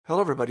Hello,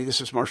 everybody. This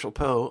is Marshall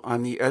Poe.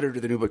 I'm the editor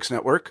of the New Books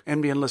Network.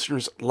 NBN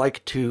listeners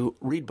like to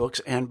read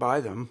books and buy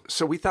them.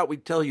 So we thought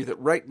we'd tell you that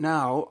right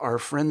now, our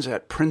friends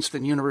at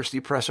Princeton University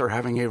Press are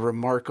having a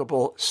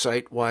remarkable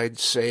site-wide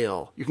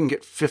sale. You can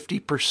get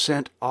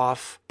 50%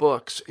 off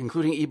books,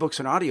 including ebooks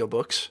and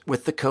audiobooks,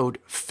 with the code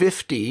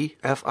 50,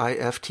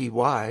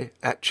 F-I-F-T-Y,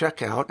 at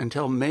checkout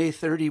until May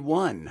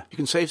 31. You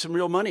can save some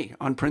real money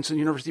on Princeton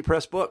University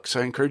Press books.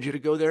 I encourage you to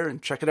go there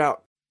and check it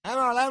out.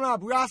 来嘛，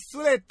不要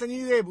输嘞，等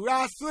你嘞，不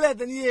要输嘞，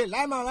等你嘞，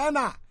来嘛，来，不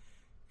要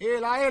输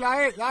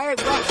嘞，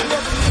等你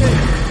嘞，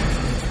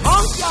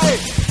好起来。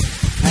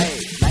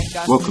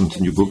 Welcome to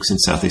New Books in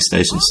Southeast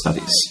Asian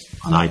Studies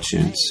on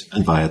iTunes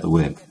and via the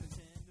web.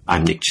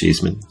 I'm Nick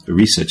Cheeseman, a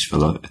research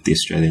fellow at the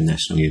Australian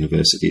National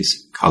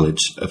University's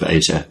College of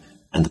Asia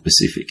and the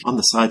Pacific. On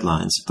the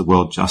sidelines of the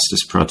World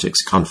Justice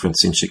Project's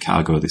conference in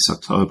Chicago this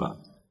October,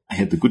 I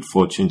had the good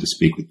fortune to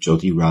speak with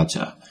Jothie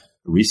Rajah,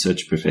 a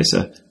research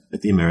professor at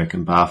the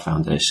American Bar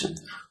Foundation,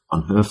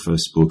 on her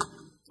first book,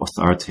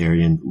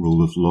 Authoritarian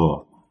Rule of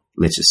Law,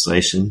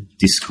 Legislation,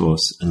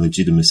 Discourse and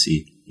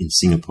Legitimacy in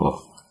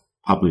Singapore,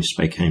 published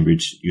by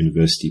Cambridge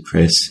University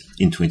Press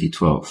in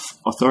 2012.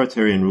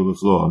 Authoritarian Rule of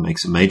Law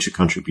makes a major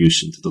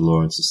contribution to the law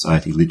and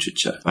society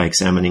literature by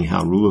examining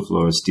how rule of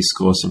law as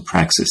discourse and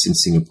praxis in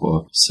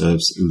Singapore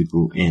serves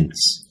liberal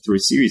ends. Through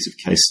a series of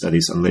case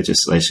studies on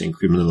legislation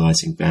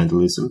criminalising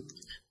vandalism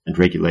and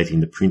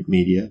regulating the print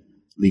media,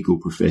 legal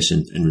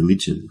profession and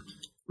religion,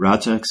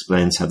 Rajah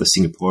explains how the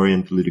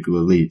Singaporean political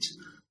elite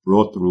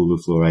brought the rule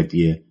of law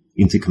idea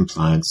into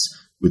compliance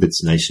with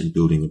its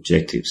nation-building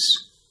objectives.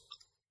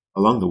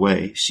 Along the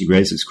way, she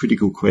raises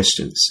critical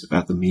questions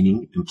about the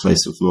meaning and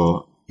place of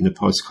law in a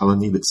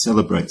post-colony that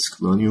celebrates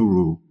colonial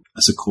rule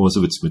as a cause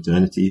of its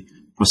modernity,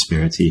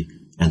 prosperity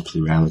and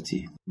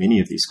plurality. Many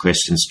of these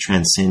questions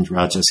transcend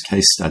Rajah's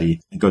case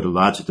study and go to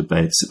larger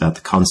debates about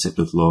the concept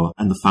of law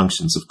and the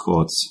functions of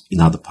courts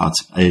in other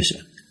parts of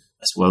Asia,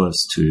 as well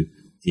as to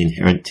the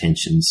inherent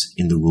tensions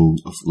in the rule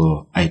of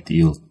law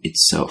ideal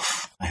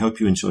itself. I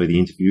hope you enjoy the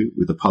interview,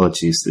 with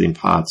apologies that in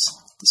parts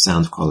the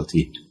sound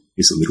quality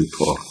is a little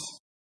poor.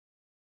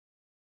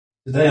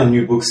 Today on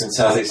New Books in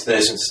Southeast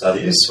Asian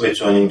Studies, we're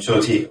joining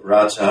Jothie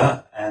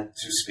Rajah and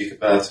to speak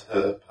about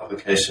her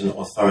publication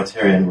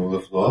Authoritarian Rule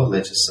of Law,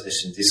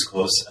 Legislation,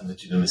 Discourse and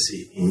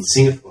Legitimacy in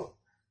Singapore.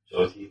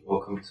 Jothie,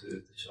 welcome to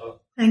the show.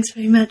 Thanks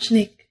very much,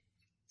 Nick.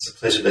 It's a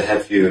pleasure to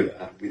have you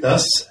with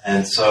us.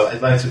 And so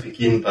I'd like to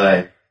begin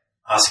by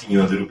asking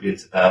you a little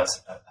bit about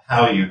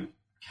how you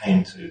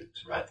came to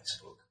write this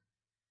book.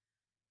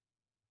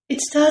 It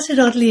started,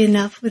 oddly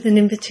enough, with an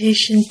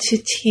invitation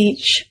to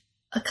teach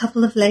a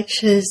couple of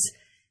lectures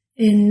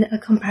in a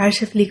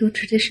comparative legal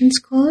traditions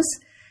course,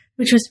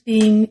 which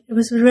it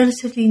was a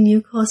relatively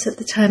new course at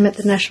the time at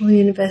the National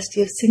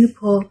University of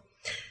Singapore.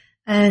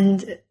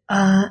 And it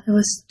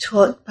was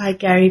taught by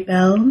Gary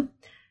Bell,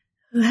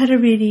 who had a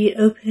really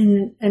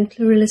open and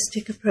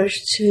pluralistic approach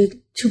to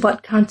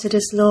what counted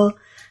as law,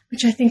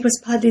 which I think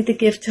was partly the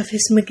gift of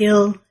his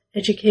McGill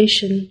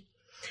education.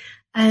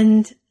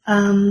 And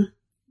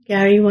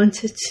Gary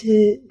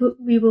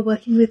we were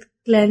working with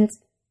Glenn.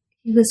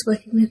 He was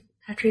working with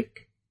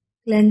Patrick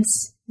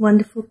Glenn's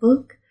wonderful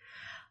book,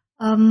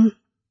 and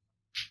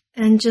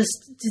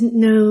just didn't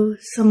know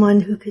someone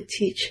who could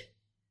teach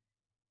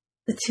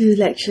the two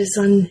lectures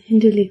on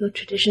Hindu legal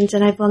traditions,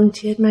 and I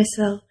volunteered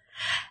myself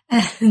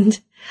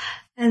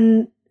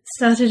and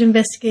started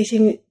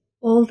investigating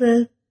all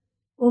the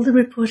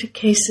reported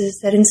cases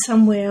that in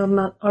some way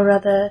or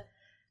other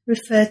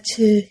referred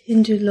to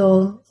Hindu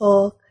law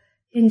or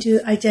Hindu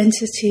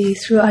identity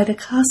through either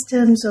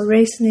customs or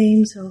race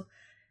names or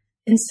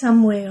in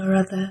some way or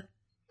other.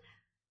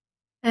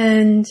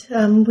 And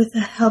with the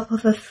help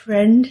of a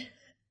friend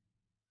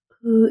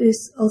who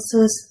is also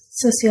a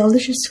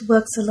sociologist who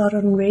works a lot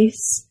on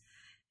race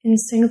in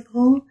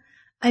Singapore,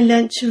 I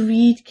learned to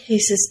read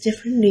cases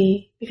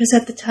differently because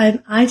at the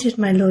time I did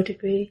my law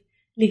degree,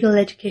 legal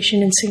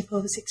education in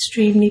Singapore was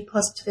extremely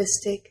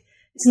positivistic.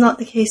 It's not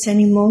the case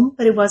anymore,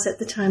 but it was at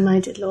the time I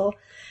did law,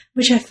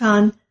 which I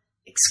found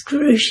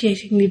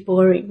excruciatingly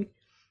boring.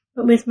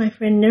 But with my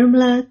friend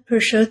Nirmala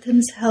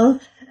Purushottam's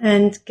help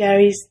and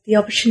the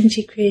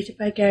opportunity created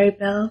by Gary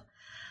Bell,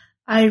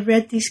 I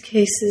read these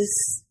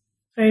cases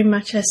very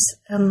much as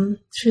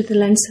through the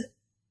lens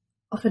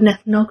of an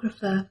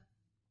ethnographer,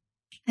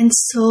 and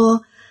saw,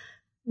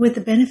 with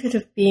the benefit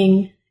of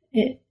being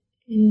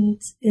in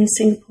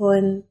Singapore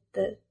in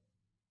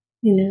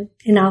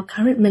in our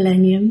current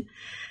millennium,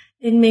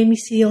 it made me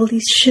see all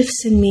these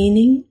shifts in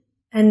meaning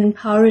and in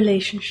power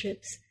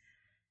relationships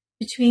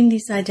between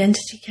these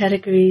identity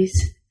categories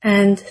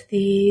and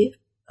the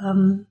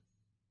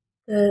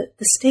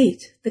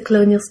state, the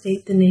colonial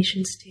state, the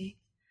nation state.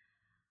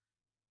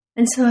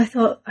 And so I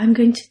thought, I'm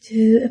going to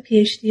do a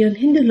PhD on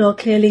Hindu law.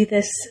 Clearly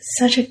there's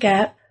such a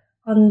gap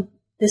on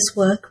this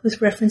work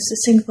with reference to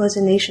Singapore as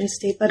a nation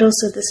state, but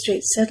also the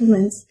Straits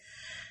Settlements,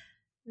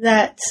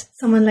 that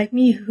someone like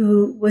me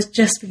who was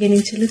just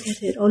beginning to look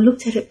at it, or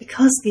looked at it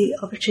because the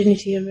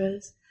opportunity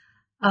arose,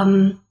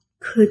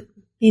 could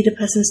be the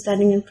person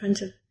standing in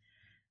front of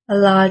a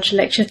large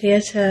lecture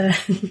theatre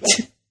and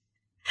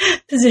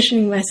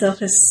positioning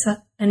myself as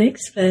an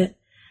expert.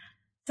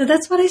 So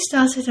that's what I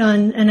started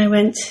on, and I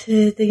went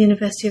to the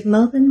University of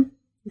Melbourne.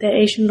 The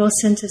Asian Law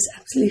Centre is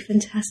absolutely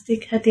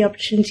fantastic. Had the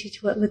opportunity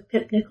to work with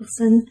Pip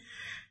Nicholson,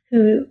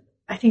 who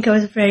I think I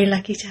was very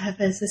lucky to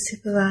have as a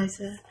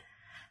supervisor.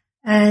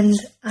 And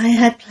I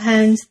had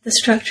planned the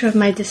structure of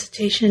my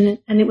dissertation,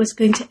 and it was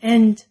going to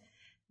end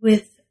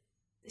with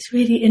this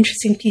really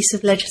interesting piece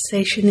of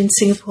legislation in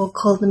Singapore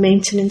called the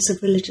Maintenance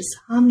of Religious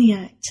Harmony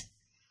Act.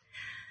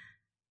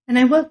 And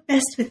I worked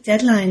best with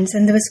deadlines,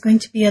 and there was going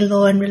to be a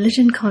law and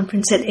religion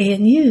conference at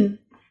ANU,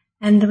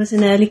 and there was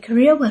an early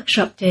career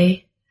workshop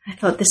day. I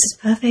thought, this is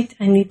perfect,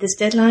 I need this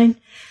deadline.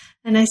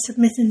 And I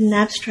submitted an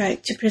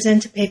abstract to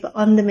present a paper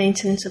on the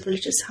Maintenance of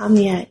Religious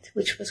Harmony Act,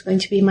 which was going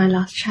to be my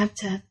last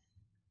chapter.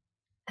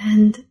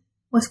 And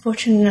was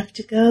fortunate enough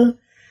to go.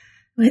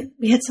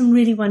 We had some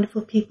really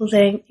wonderful people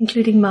there,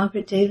 including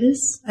Margaret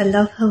Davis. I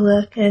love her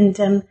work,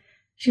 and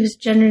she was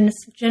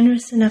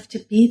generous enough to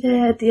be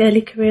there at the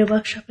early career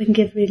workshop and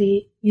give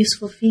really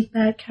useful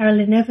feedback.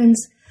 Carolyn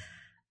Evans,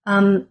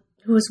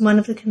 who was one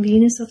of the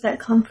conveners of that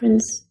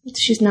conference.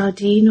 She's now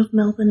Dean of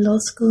Melbourne Law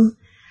School.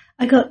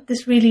 I got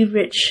this really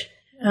rich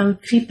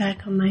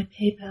feedback on my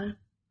paper.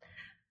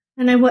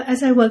 And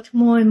as I worked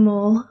more and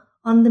more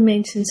on the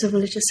Maintenance of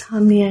Religious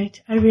Harmony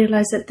Act, I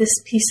realized that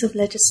this piece of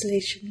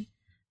legislation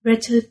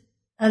led to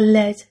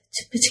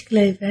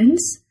particular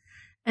events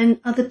and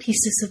other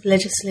pieces of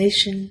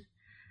legislation.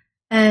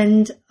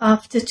 And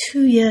after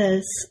 2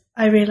 years,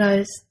 I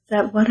realized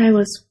that what I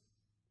was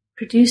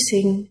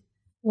producing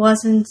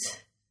wasn't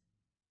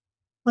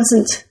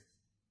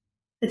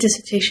a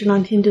dissertation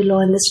on Hindu law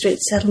and the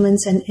Straits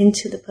Settlements and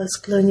into the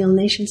post-colonial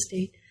nation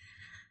state,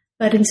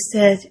 but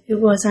instead it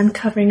was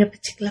uncovering a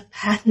particular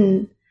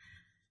pattern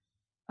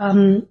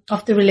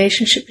of the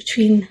relationship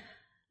between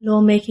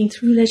lawmaking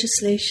through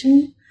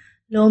legislation,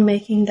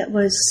 lawmaking that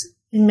was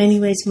in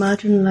many ways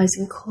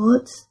marginalizing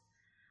courts,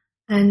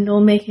 and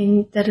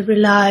lawmaking that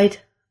relied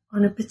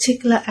on a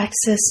particular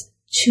access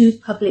to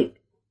public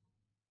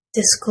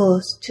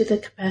discourse, to the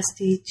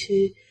capacity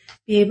to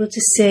be able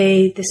to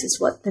say, this is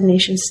what the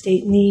nation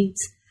state needs,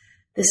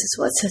 this is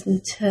what certain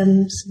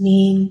terms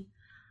mean.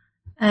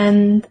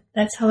 And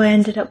that's how I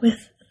ended up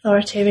with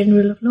authoritarian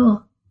rule of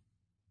law.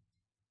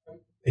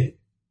 It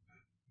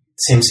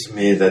seems to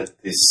me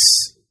that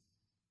this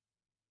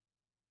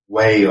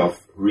way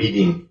of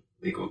reading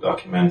legal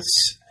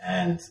documents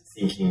and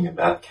thinking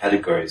about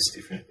categories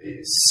differently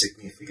is a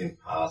significant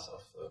part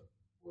of the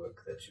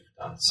work that you've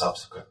done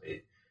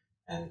subsequently.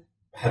 And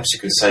perhaps you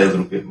could say a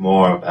little bit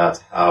more about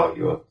how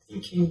your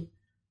thinking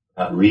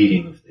about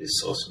reading of these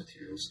source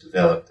materials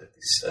developed at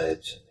this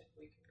stage, and then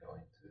we can go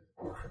into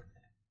more from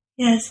there.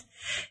 Yes,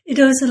 it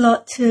owes a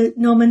lot to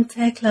Norman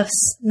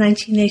Fairclough's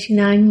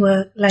 1989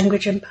 work,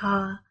 Language and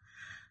Power.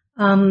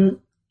 And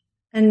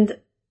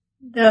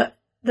the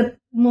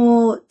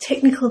more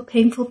technical,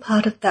 painful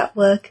part of that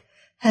work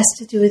has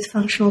to do with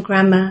functional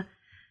grammar.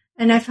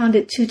 And I found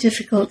it too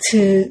difficult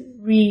to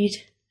read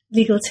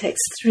legal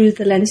text through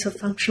the lens of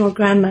functional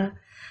grammar.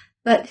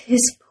 But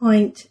his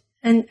point,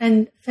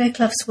 and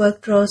Fairclough's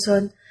work draws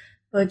on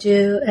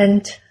Bourdieu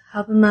and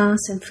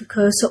Habermas and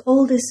Foucault, so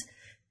all this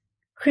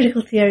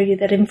critical theory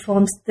that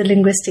informs the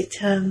linguistic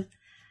term.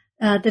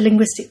 The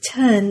linguistic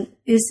turn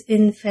is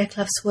in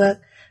Fairclough's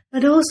work,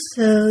 but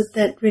also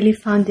that really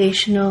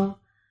foundational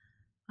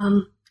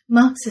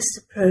Marxist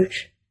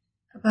approach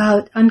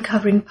about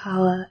uncovering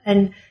power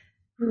and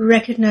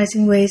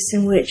recognizing ways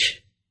in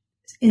which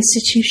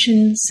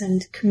institutions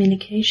and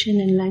communication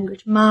and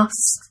language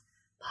masks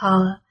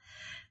power,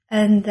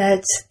 and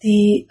that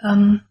the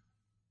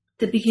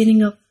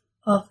beginning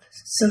of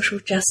social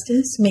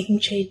justice, making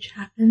change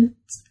happen,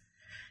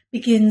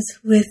 begins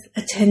with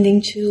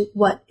attending to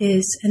what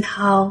is and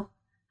how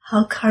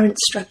current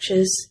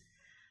structures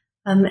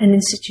and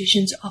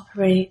institutions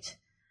operate.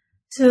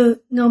 So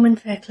Norman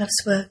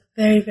Fairclough's work,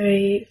 very,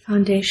 very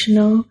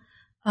foundational.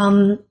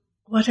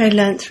 What I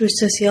learned through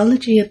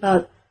sociology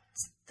about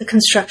the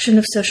construction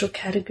of social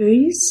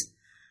categories,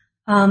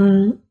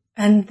 and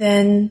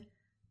then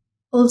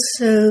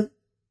also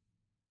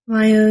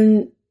my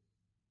own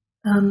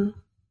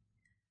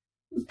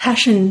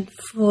passion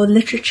for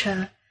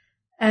literature.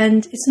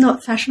 And it's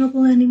not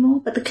fashionable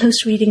anymore, but the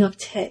close reading of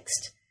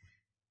text,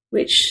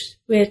 which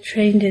we're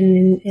trained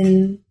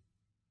in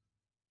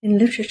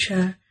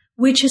literature,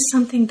 which is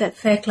something that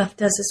Fairclough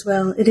does as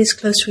well. It is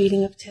close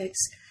reading of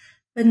text,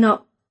 but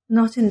not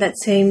in that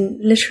same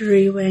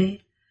literary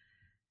way.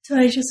 So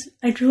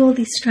I drew all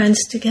these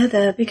strands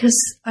together because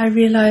I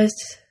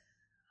realized,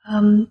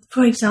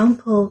 for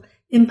example,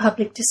 in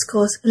public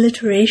discourse,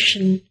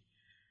 alliteration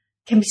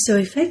can be so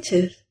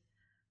effective.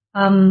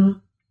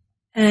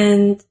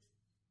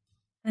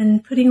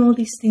 And putting all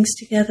these things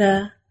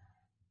together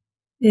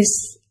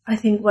is, I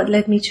think, what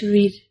led me to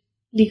read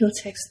legal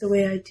text the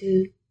way I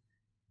do.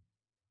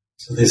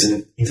 So there's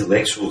an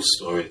intellectual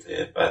story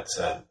there, but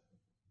at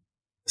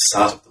the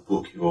start of the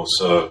book you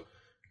also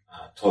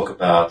talk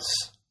about,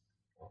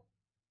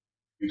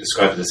 you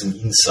describe it as an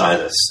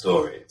insider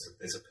story.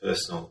 There's a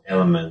personal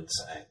element,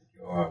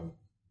 and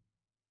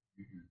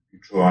you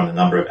draw on a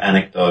number of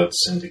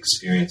anecdotes and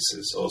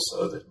experiences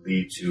also that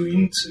lead you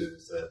into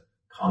the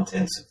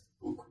contents of the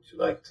book. Would you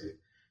like to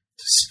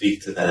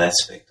speak to that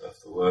aspect of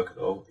the work at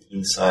all, the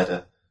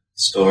insider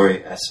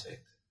story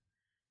aspect?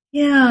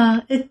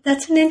 Yeah,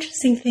 that's an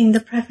interesting thing, the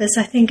preface.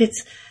 I think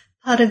it's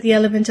part of the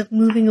element of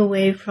moving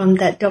away from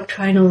that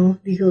doctrinal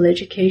legal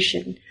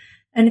education.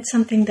 And it's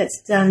something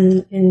that's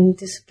done in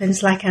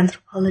disciplines like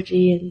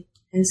anthropology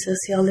and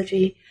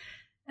sociology.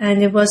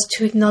 And it was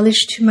to acknowledge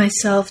to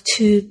myself,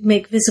 to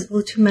make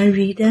visible to my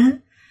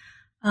reader,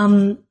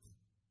 the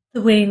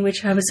way in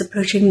which I was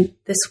approaching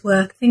this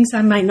work, things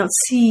I might not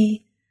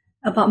see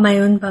about my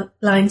own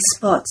blind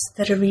spots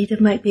that a reader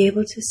might be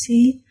able to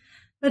see,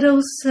 but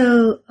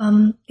also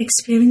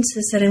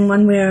experiences that in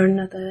one way or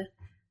another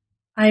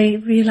I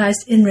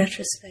realized in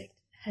retrospect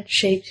had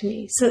shaped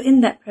me. So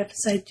in that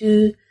preface, I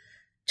do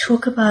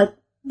talk about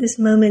this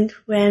moment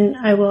when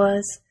I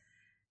was,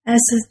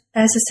 as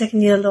a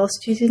second-year law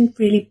student,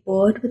 really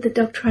bored with the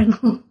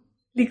doctrinal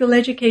legal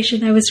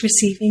education I was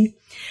receiving,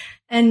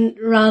 and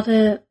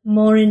rather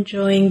more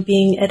enjoying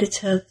being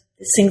editor of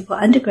the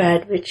Singapore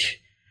Undergrad, which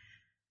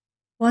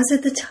was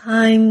at the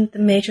time the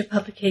major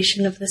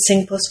publication of the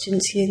Singapore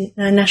Students' Union,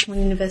 National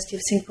University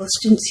of Singapore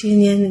Students'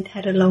 Union. It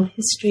had a long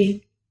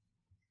history.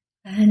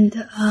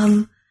 And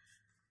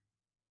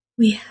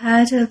we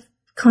had a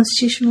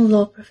constitutional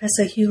law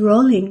professor, Hugh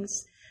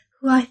Rawlings,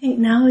 who I think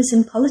now is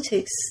in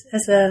politics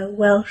as a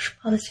Welsh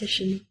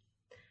politician.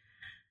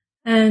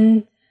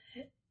 And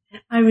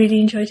I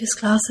really enjoyed his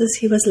classes.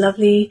 He was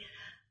lovely.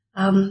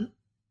 And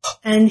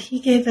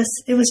he gave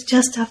us, it was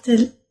just after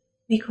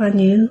Lee Kuan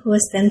Yew, who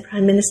was then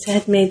Prime Minister,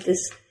 had made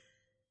this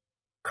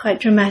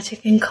quite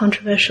dramatic and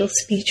controversial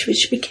speech,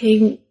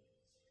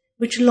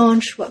 which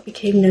launched what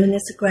became known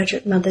as the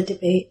Graduate Mother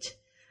Debate,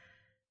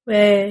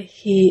 where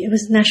it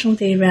was a National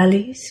Day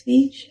rally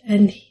speech,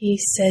 and he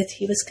said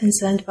he was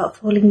concerned about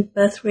falling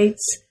birth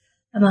rates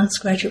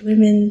amongst graduate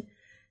women.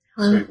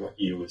 Sorry, what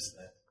year was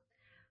that?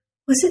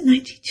 Was it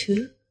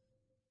 92?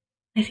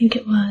 I think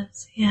it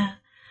was, yeah.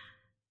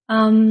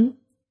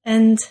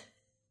 And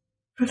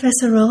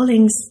Professor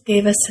Rawlings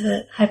gave us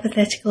a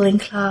hypothetical in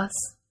class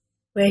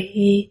where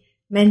he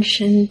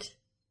mentioned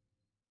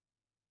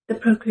the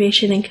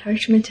Procreation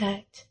Encouragement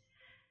Act,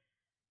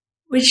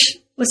 which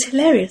was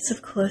hilarious,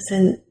 of course,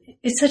 and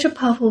it's such a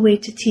powerful way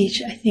to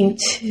teach, I think,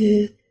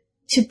 to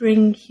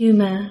bring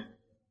humor,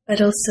 but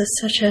also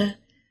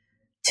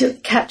to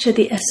capture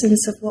the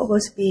essence of what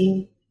was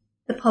the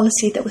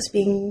policy that was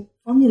being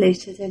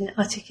formulated and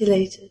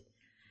articulated.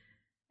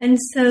 And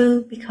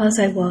so, because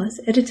I was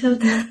editor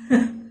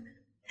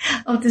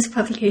of this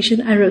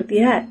publication, I wrote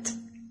the act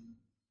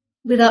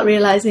without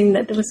realizing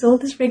that there was all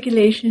this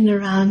regulation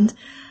around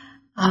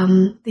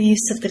the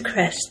use of the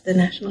crest, the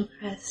national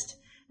crest.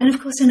 And of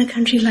course, in a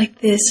country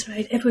like this,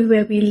 right,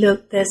 everywhere we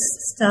look, there's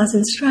stars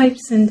and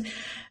stripes, and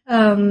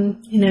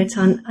it's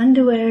on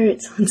underwear,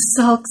 it's on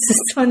socks,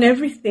 it's on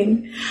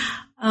everything.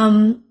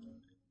 And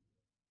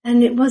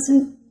it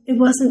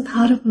wasn't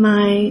part of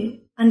my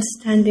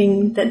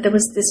understanding that there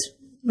was this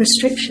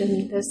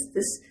restriction. There's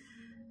this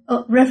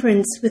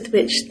reverence with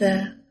which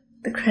the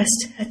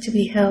crest had to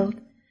be held.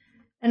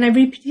 And I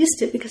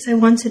reproduced it because I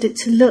wanted it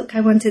to look,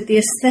 I wanted the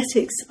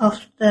aesthetics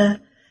of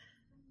the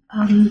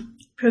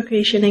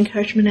Procreation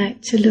Encouragement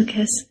Act to look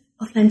as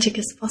authentic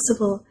as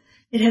possible.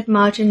 It had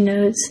margin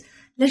notes.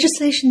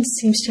 Legislation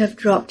seems to have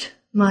dropped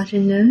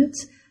margin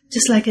notes,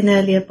 just like an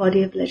earlier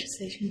body of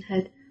legislation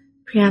had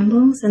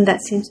preambles, and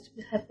that seems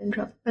to have been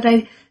dropped. But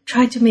I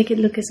tried to make it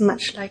look as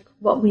much like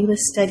what we were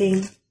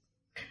studying.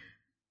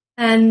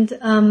 And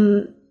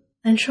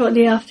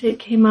shortly after it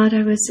came out,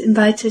 I was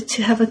invited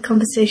to have a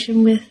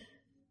conversation with,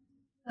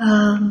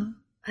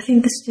 I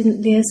think, the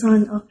student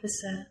liaison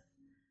officer.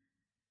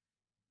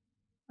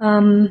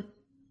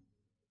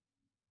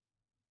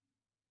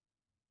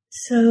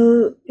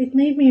 So it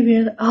made me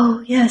realize,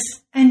 oh yes,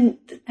 and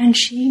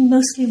she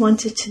mostly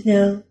wanted to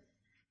know,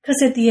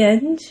 because at the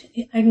end,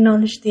 I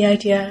acknowledged the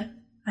idea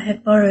I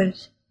had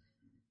borrowed.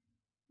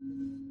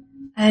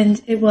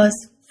 And it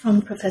was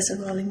from Professor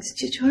Rawlings'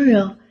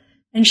 tutorial.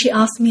 And she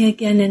asked me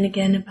again and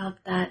again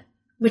about that,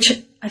 which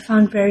I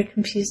found very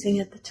confusing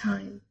at the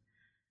time.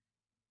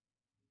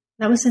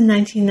 That was in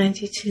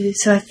 1992,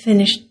 so I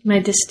finished my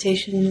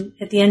dissertation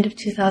at the end of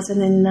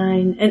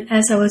 2009. And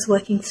as I was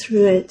working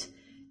through it,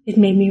 it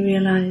made me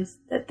realize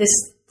that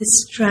this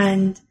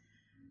strand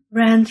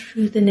ran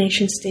through the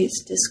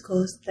nation-state's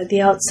discourse, that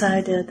the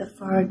outsider, the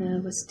foreigner,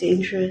 was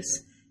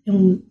dangerous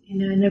in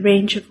a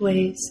range of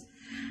ways.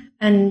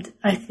 And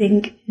I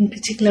think, in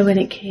particular, when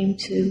it came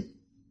to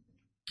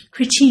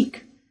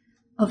critique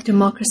of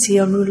democracy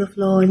or rule of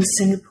law in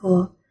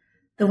Singapore,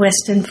 the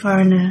Western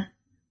foreigner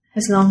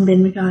has long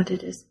been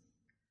regarded as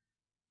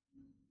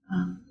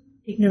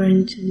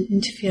ignorant and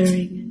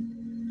interfering.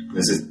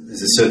 There's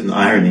a certain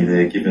irony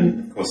there, given,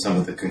 of course, some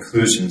of the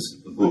conclusions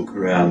of the book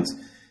around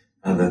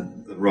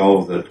the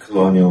role that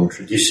colonial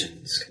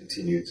traditions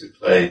continue to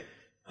play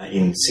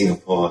in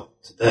Singapore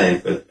today,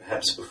 but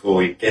perhaps before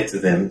we get to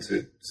them,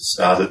 to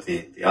start at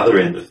the other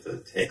end of the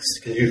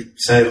text, can you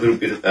say a little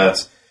bit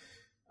about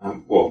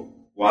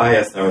why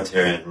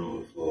authoritarian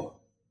rule of law?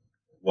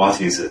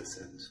 What is it,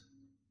 and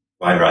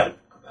why write a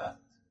book about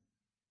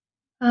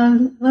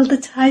it? Well, the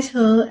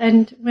title,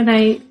 and when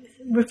I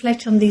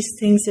reflect on these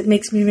things, it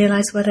makes me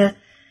realize what a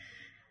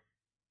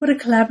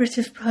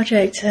collaborative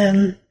project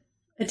a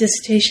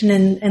dissertation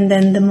and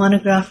then the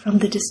monograph from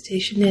the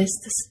dissertation is.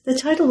 The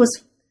title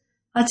was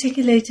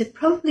articulated,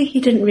 probably he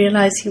didn't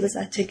realize he was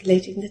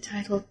articulating the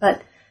title,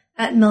 but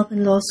at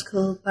Melbourne Law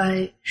School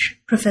by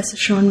Professor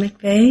Sean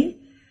McVeigh.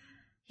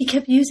 He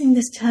kept using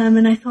this term,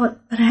 and I thought,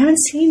 but I haven't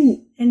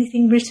seen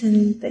anything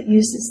written that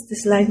uses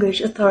this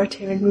language,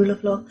 authoritarian rule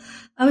of law.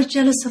 I was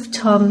jealous of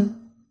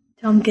Tom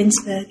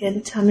Ginsberg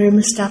and Tamir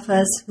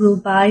Mustafa's Rule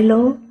by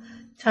Law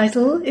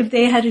title. If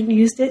they hadn't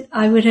used it,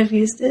 I would have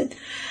used it.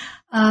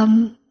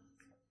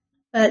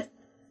 But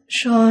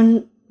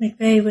Sean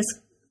McVeigh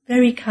was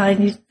very kind.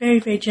 He's very,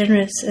 very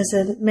generous as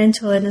a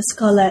mentor and a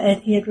scholar,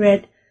 and he had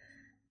read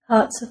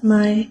parts of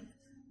my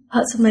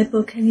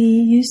book, and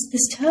he used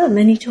this term,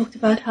 and he talked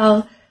about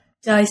how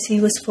Dicey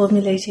was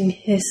formulating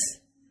his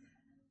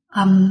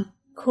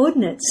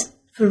coordinates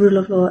for rule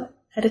of law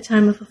at a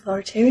time of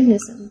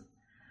authoritarianism.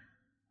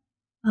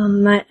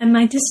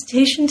 My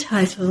dissertation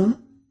title,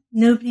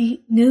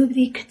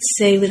 nobody could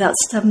say without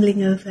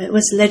stumbling over it,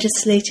 was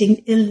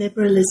Legislating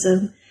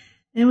Illiberalism.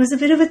 And it was a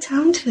bit of a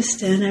tongue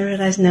twister, and I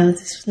realized, no,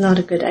 this was not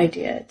a good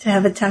idea to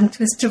have a tongue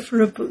twister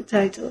for a book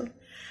title.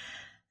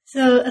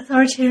 So,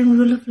 authoritarian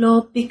rule of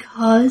law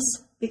because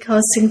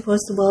Singapore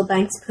is the World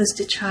Bank's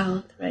poster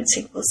child, right?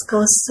 Singapore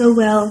scores so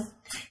well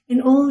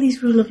in all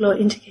these rule of law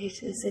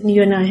indicators, and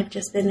you and I have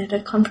just been at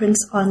a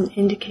conference on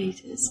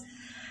indicators.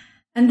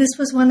 And this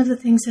was one of the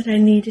things that I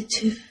needed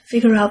to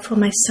figure out for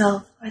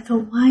myself. I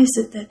thought, why is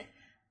it that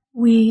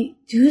we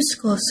do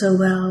score so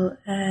well,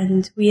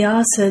 and we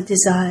are so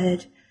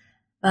desired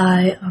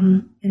by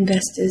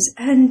investors,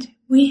 and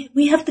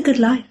we have the good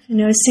life. You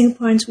know, as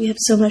Singaporeans, we have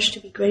so much to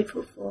be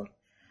grateful for.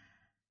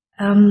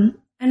 And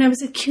I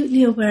was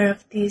acutely aware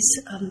of these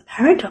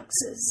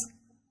paradoxes.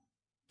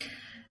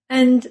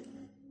 And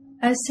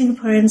as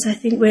Singaporeans, I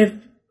think we're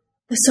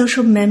the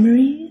social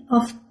memory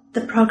of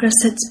the progress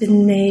that's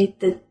been made,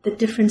 the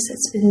difference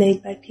that's been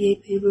made by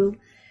PAP rule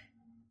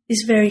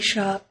is very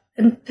sharp.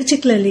 And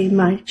particularly in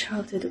my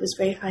childhood, it was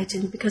very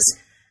heightened because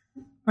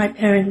my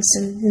parents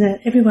and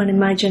everyone in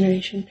my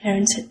generation,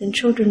 parents had been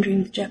children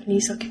during the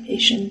Japanese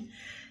occupation.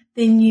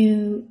 They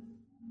knew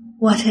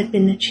what had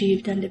been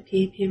achieved under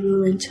PAP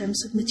rule in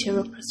terms of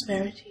material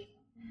prosperity.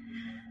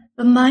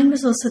 But mine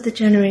was also the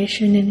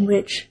generation in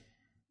which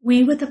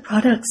we were the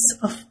products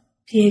of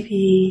PAP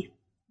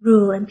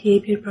rule and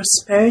PAP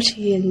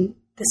prosperity and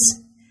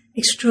this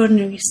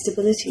extraordinary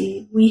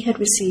stability. We had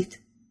received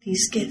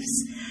these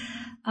gifts.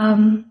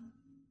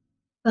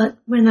 But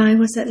when I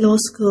was at law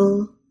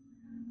school,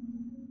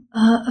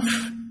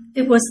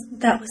 that was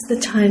the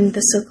time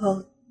the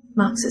so-called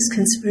Marxist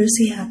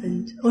conspiracy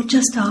happened, or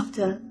just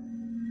after.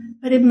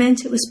 But it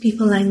meant it was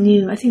people I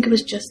knew. I think it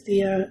was just the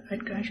year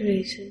I'd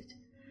graduated.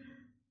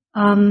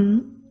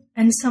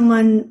 And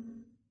someone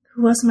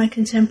who was my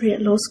contemporary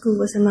at law school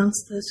was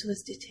amongst those who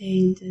was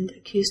detained and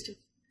accused of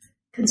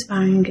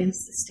conspiring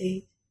against the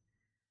state.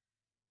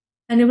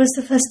 And it was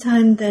the first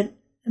time that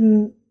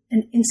an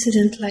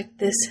incident like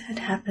this had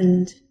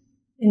happened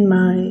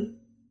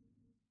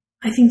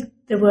I think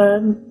there were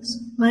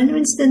minor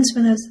incidents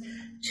when I was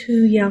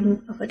too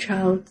young of a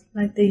child,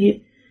 like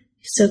the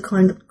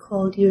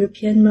so-called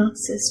European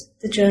Marxists,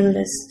 the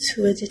journalists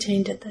who were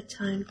detained at that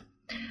time.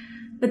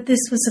 But this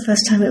was the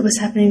first time it was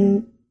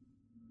happening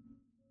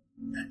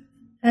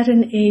at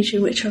an age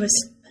in which I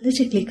was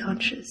politically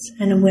conscious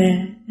and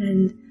aware,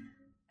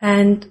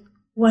 and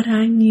what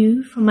I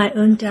knew from my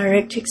own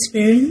direct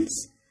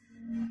experience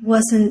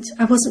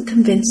I wasn't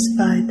convinced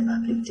by the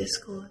public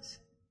discourse.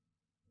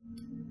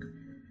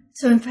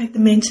 So in fact, the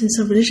Maintenance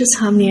of Religious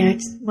Harmony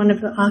Act, one of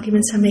the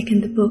arguments I make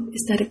in the book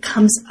is that it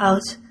comes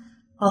out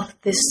of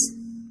this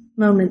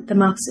moment, the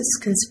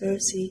Marxist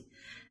conspiracy.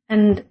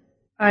 And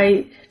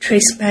I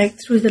trace back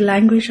through the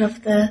language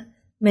of the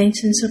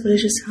Maintenance of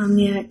Religious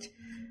Harmony Act,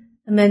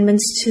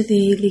 amendments to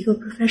the Legal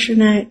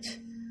Profession Act,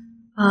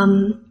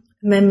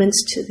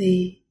 amendments to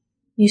the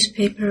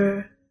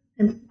Newspaper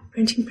and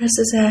Printing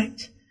Presses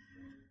Act.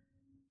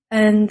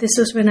 And this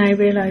was when I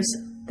realized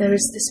there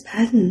is this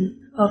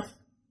pattern of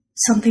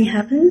something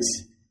happens,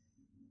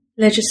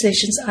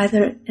 legislation's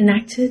either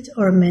enacted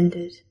or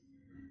amended.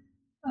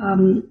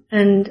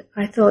 And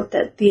I thought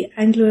that the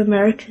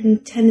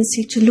Anglo-American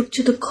tendency to look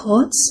to the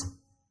courts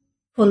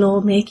for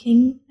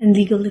lawmaking and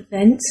legal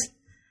events,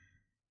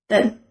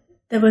 that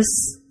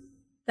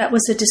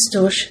was a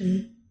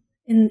distortion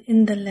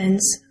in the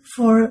lens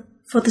for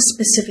the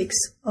specifics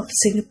of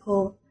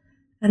Singapore,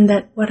 and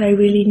that what I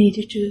really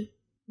needed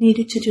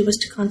to do was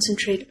to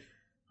concentrate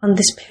on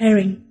this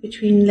pairing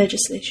between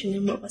legislation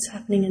and what was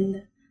happening in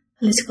the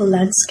political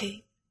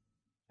landscape.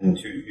 And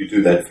you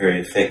do that very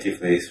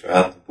effectively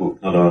throughout the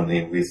book, not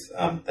only with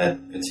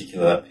that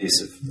particular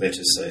piece of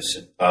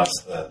legislation, but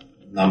a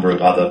number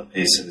of other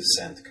pieces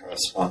and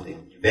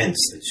corresponding events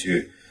that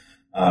you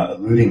are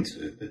alluding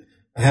to. But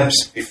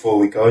perhaps before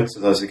we go into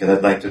those again,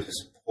 I'd like to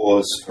just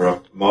pause for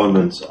a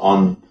moment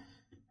on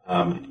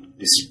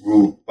this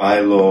rule by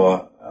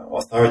law,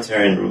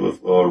 authoritarian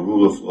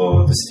rule of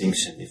law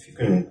distinction. If you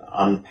can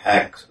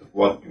unpack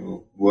what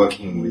you're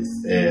working with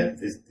there,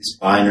 this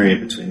binary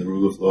between the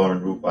rule of law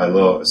and rule by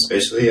law,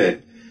 especially,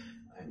 I'm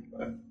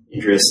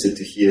interested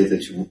to hear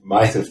that you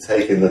might have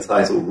taken the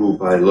title rule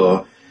by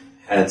law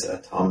had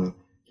Tom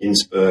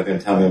Ginsberg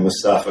and Tamir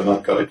Mustafa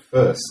not got it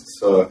first.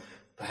 So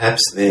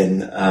perhaps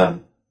then,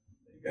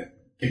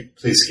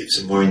 please give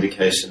some more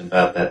indication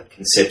about that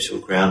conceptual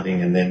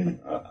grounding, and then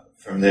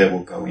from there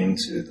we'll go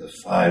into the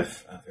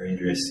 5 very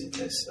interesting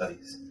case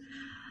studies.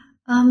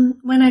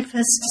 When I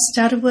first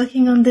started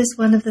working on this,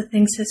 one of the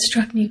things that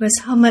struck me was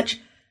how much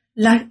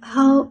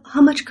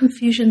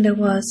confusion there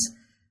was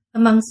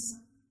amongst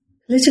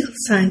political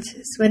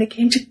scientists when it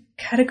came to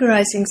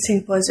categorizing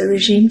Singapore as a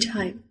regime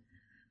time.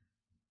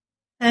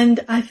 And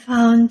I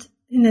found,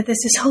 there's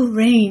this whole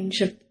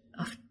range of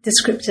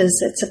descriptors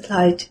that's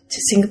applied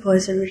to Singapore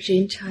as a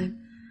regime time.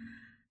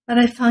 But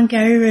I found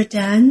Gary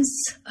Redan's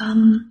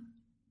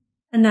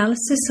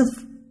analysis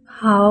of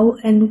how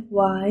and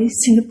why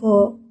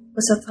Singapore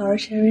was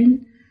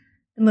authoritarian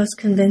the most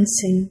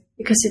convincing,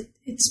 because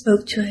it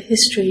spoke to a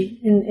history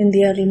in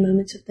the early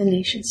moments of the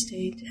nation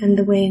state and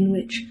the way in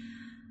which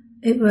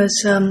it was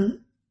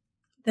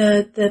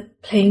the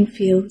playing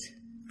field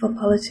for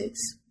politics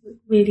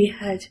really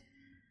had.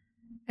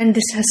 And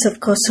this has, of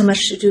course, so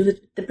much to do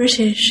with the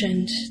British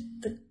and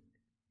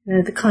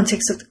the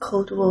context of the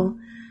Cold War.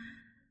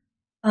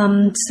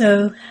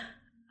 So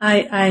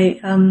I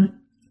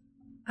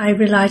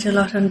relied a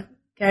lot on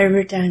Gary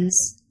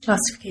Redan's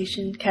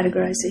classification,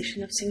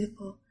 categorization of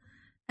Singapore,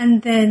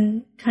 and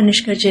then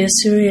Kanishka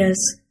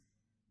Jayasuriya's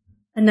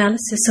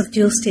analysis of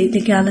dual state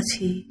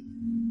legality,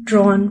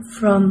 drawn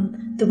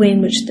from the way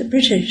in which the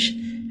British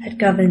had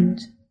governed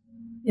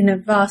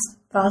vast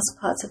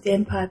parts of the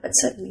empire, but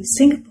certainly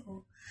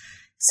Singapore,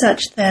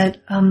 such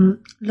that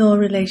law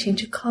relating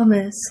to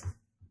commerce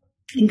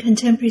in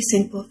contemporary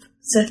Singapore,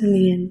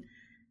 certainly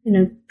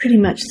pretty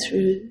much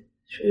through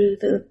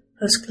the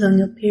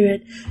post-colonial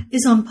period,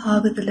 is on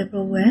par with the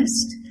liberal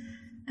West,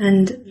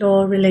 and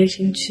law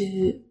relating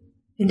to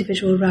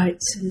individual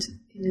rights and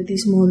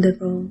these more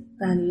liberal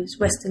values,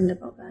 Western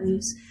liberal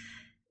values,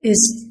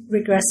 is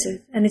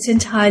regressive, and it's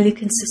entirely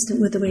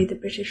consistent with the way the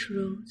British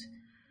ruled.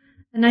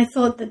 And I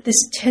thought that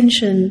this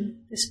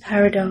tension, this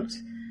paradox,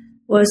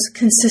 was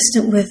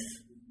consistent with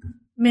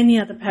many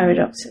other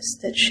paradoxes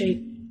that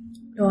shape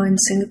law in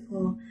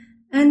Singapore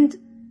and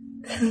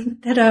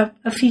that are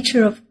a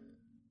feature of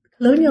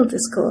colonial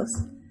discourse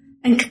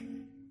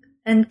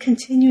and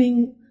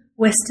continuing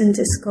Western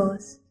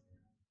discourse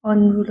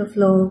on rule of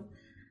law.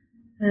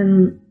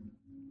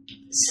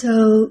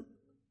 So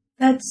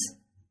that's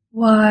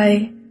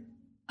why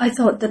I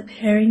thought the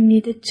pairing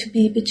needed to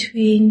be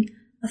between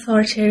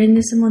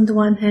authoritarianism on the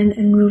one hand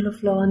and rule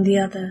of law on the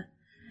other.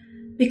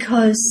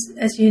 Because,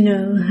 as you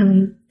know,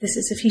 this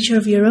is a feature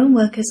of your own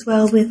work as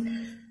well, with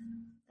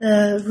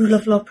the Rule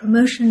of Law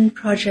Promotion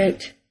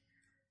Project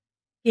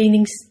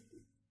gaining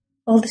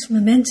all this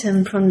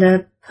momentum from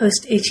the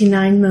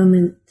post-89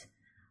 moment.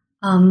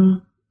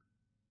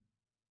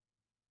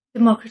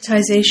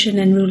 Democratization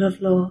and rule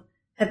of law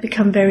have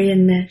become very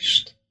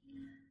enmeshed.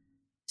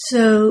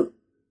 So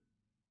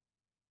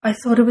I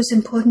thought it was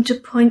important to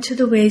point to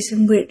the ways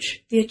in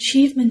which the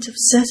achievement of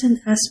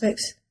certain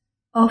aspects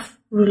of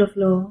rule of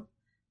law,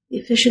 the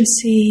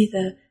efficiency,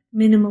 the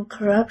minimal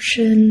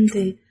corruption,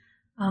 the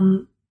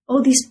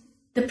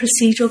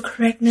procedural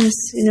correctness,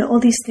 all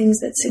these things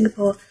that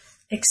Singapore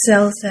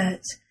excels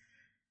at,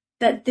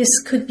 that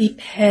this could be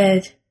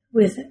paired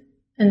with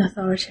an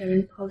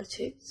authoritarian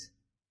politics.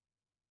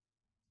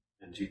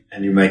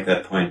 And you make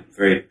that point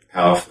very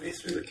powerfully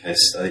through the case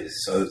studies.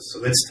 So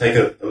let's take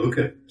a look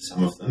at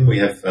some of them. We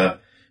have,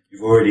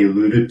 you've already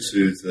alluded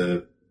to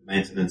the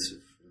Maintenance of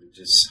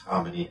Religious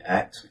Harmony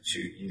Act, which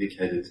you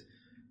indicated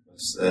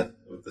was the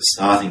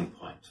starting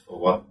point for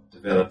what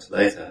developed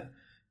later.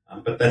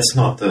 But that's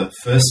not the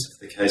first of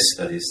the case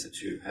studies that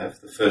you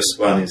have. The first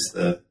one is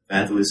the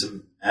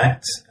Vandalism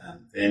Act.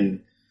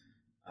 Then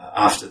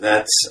after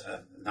that,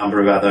 a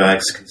number of other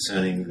acts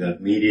concerning the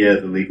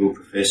media, the legal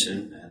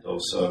profession, and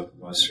also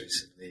most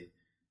recently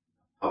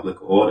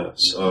public order.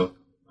 So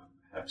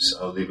perhaps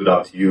I'll leave it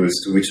up to you as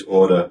to which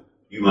order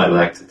you might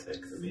like to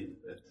take them in.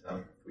 But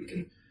we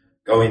can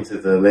go into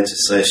the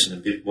legislation a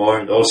bit more,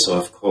 and also,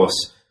 of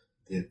course,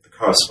 the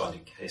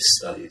corresponding case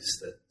studies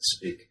that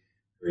speak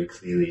very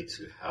clearly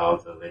to how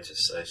the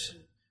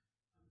legislation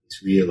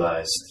is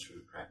realized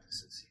through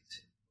practices.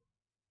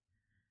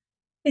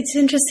 It's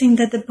interesting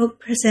that the book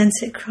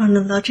presents it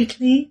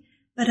chronologically,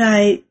 but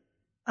I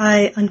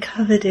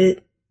uncovered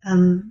it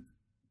the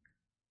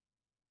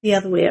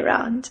other way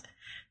around,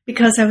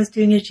 because I was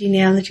doing a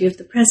genealogy of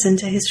the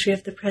present, a history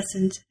of the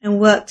present, and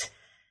worked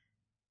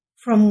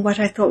from what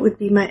I thought would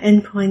be my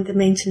endpoint, the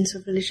Maintenance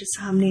of Religious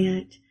Harmony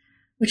Act,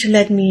 which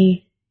led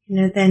me,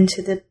 then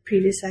to the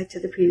previous act, to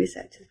the previous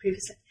act, to the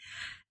previous act.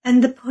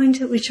 And the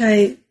point at which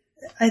I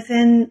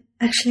then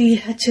actually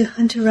had to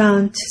hunt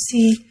around to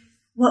see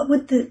what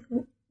would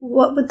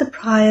the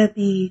prior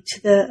be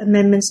to the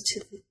amendments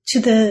to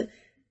the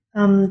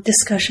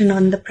discussion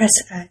on the Press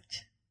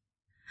Act.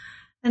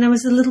 And I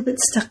was a little bit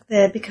stuck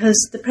there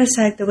because the Press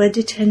Act, there were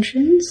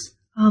detentions,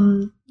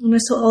 and I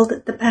saw all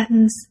the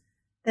patterns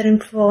that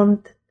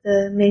informed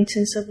the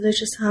Maintenance of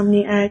Religious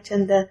Harmony Act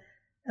and the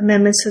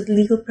amendments to the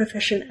Legal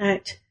Profession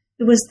Act.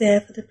 It was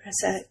there for the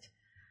Press Act.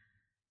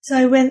 So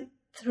I went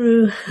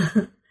through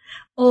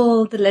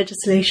all the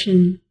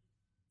legislation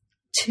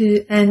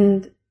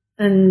and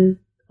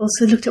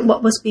also looked at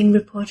what was being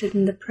reported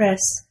in the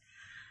press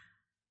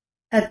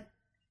at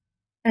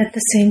the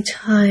same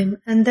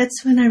time. And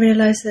that's when I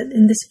realized that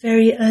in this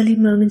very early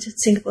moment in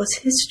Singapore's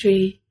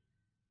history,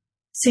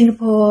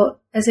 Singapore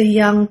as a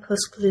young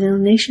post-colonial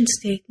nation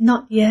state,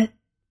 not yet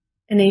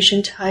an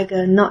Asian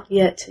tiger, not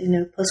yet,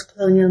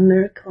 post-colonial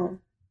miracle,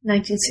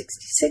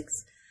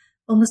 1966,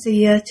 almost a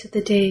year to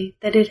the day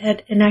that it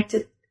had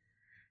enacted.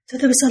 So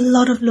there was a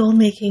lot of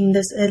lawmaking in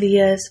those early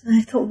years. And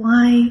I thought,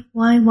 why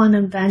one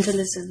on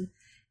vandalism?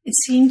 It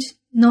seemed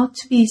not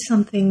to be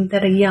something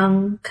that a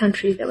young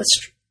country on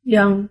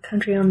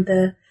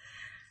the,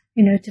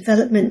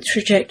 development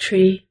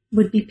trajectory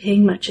would be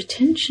paying much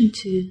attention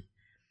to.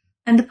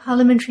 And the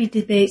parliamentary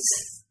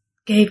debates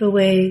gave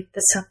away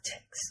the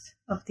subtext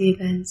of the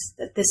events,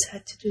 that this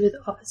had to do with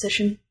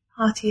opposition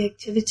party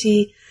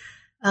activity,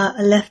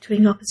 a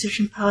left-wing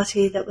opposition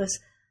party that was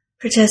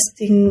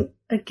protesting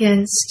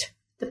against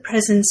the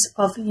presence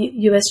of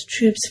U.S.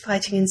 troops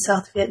fighting in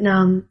South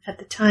Vietnam at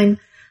the time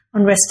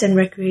on rest and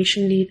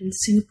recreation leave in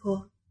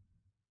Singapore.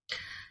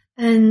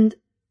 And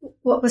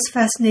what was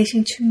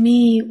fascinating to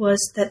me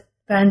was that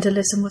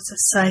vandalism was a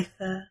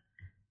cipher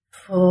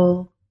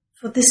for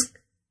this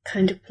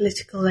kind of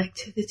political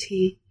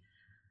activity.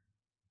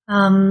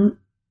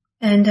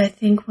 And I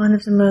think one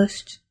of the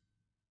most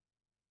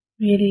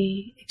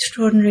really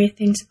extraordinary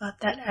things about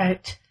that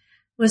act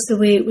was the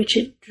way in which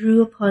it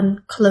drew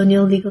upon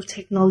colonial legal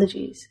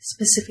technologies,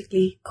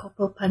 specifically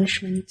corporal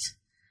punishment,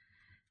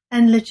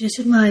 and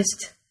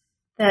legitimized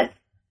that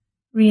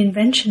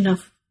reinvention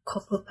of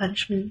corporal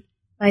punishment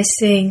by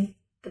saying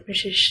the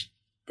British,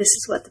 this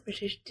is what the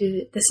British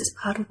do, this is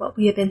part of what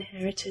we have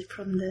inherited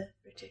from the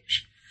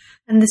British.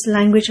 And this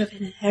language of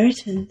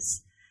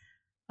inheritance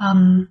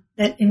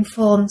that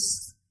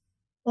informs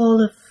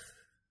all of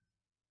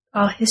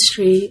our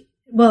history,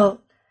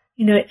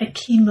 at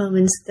key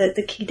moments,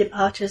 the key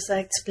departures I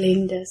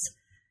explained as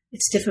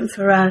it's different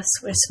for us,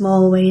 we're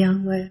small, we're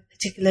young, we're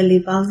particularly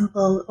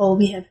vulnerable, or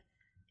we have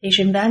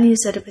Asian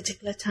values at a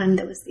particular time.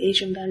 There was the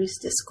Asian values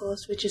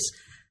discourse, which is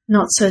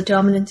not so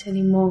dominant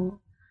anymore.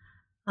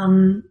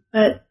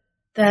 But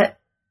that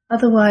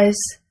otherwise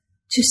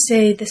to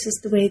say this is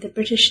the way the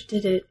British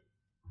did it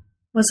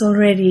was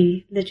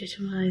already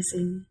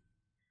legitimizing.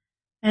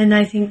 And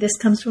I think this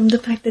comes from the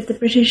fact that the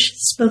British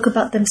spoke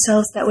about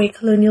themselves that way,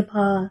 colonial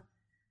power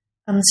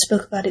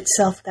spoke about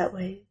itself that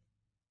way.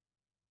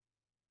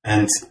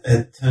 And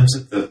in terms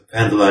of the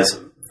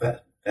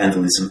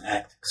Vandalism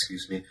Act,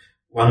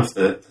 one of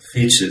the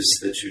features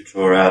that you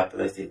draw out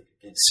that I think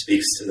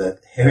speaks to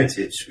that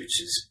heritage,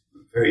 which is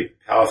very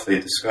powerfully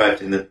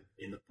described in the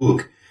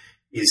book,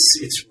 is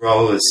its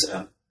role as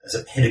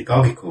a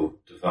pedagogical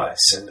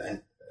device.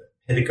 And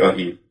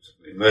pedagogy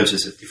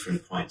emerges at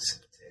different points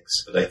in the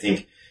text. But I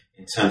think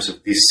in terms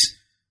of this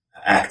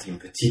act in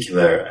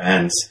particular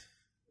and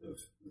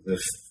the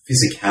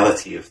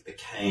physicality of the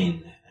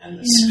cane and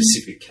the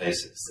specific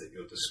cases that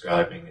you're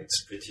describing,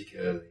 it's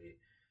particularly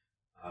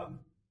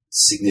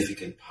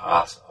significant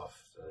part of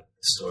the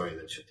story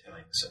that you're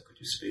telling. So could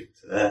you speak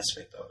to that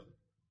aspect of it?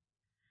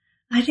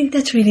 I think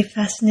that's really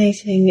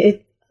fascinating.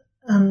 It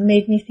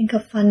made me think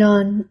of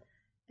Fanon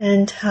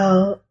and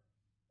how,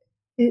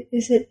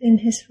 is it in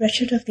his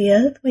Wretched of the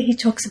Earth, where he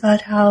talks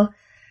about how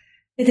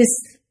it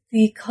is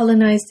the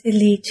colonized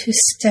elite who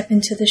step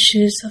into the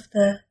shoes of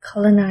the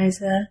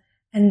colonizer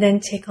and then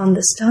take on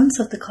the stance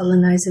of the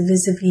colonizer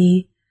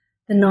vis-a-vis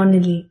the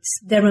non-elites,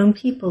 their own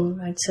people,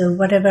 right? So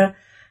whatever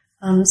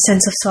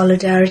sense of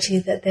solidarity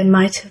that there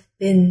might have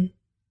been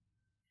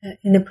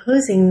in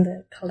opposing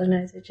the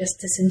colonizer just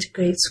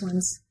disintegrates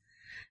once.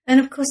 And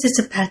of course, it's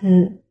a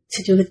pattern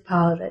to do with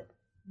power that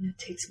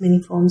takes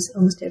many forms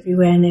almost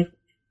everywhere in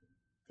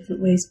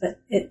different ways, but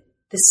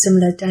this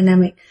similar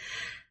dynamic.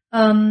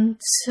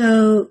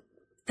 So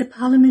the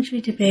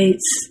parliamentary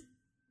debates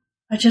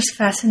are just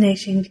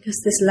fascinating because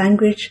this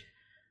language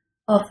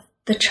of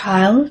the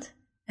child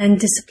and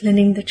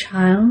disciplining the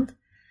child,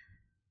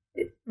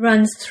 it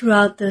runs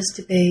throughout those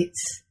debates.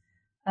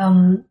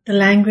 The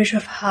language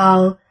of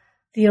how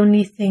the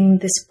only thing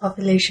this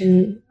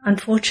population,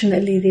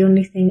 unfortunately, the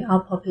only thing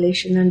our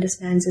population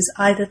understands is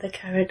either the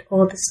carrot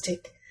or the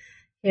stick.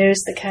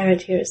 Here's the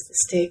carrot, here's the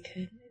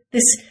stick.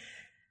 This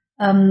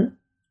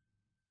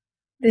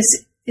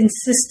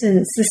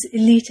insistence, this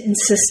elite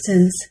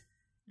insistence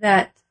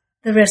that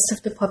the rest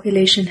of the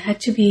population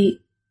had to be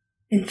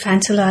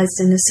infantilized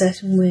in a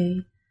certain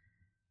way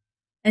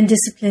and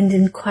disciplined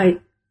in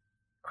quite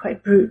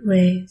brute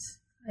ways.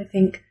 I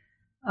think,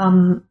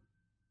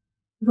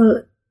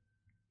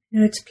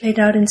 it's played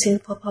out in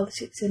Singapore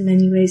politics in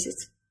many ways.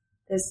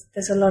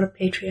 There's a lot of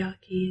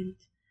patriarchy, and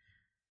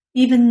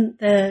even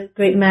the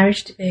great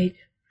marriage debate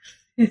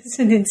is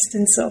an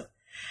instance of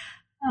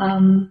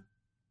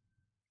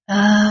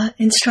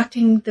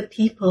instructing the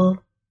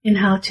people in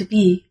how to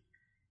be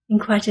in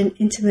quite an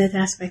intimate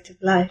aspect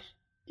of life.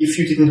 If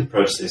you didn't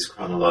approach this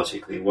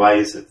chronologically, why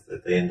is it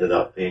that they ended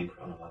up being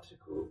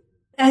chronological?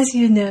 As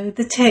you know,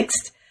 the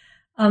text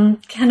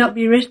cannot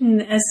be written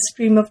as a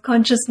stream of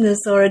consciousness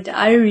or a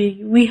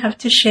diary. We have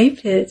to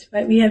shape it,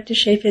 right? We have to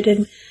shape it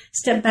and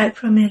step back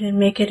from it and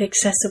make it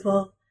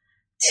accessible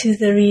to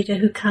the reader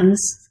who comes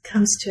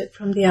to it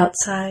from the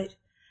outside.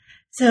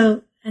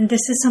 So, and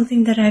this is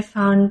something that I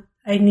found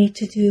I need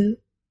to do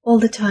all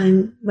the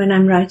time when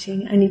I'm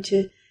writing. I need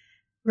to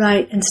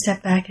write and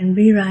step back and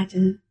rewrite,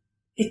 and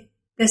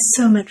there's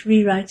so much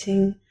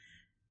rewriting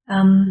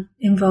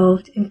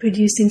involved in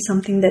producing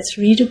something that's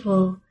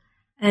readable,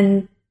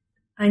 and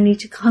I need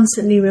to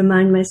constantly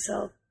remind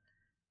myself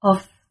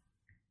of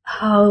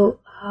how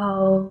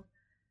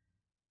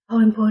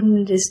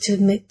important it is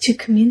to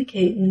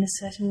communicate in a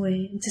certain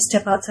way and to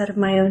step outside of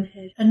my own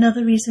head.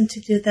 Another reason to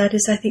do that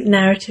is I think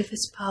narrative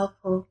is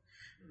powerful.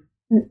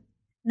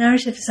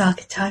 Narrative is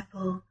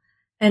archetypal,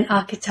 and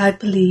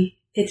archetypally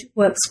it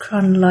works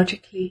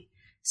chronologically.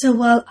 So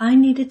while I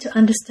needed to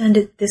understand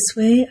it this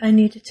way, I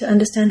needed to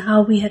understand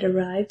how we had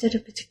arrived at a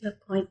particular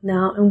point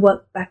now and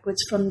work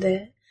backwards from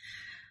there.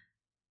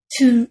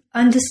 To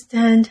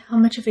understand how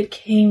much of it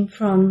came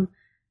from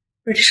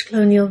British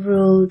colonial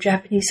rule,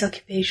 Japanese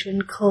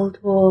occupation, Cold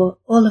War,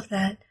 all of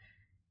that,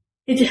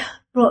 it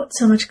brought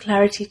so much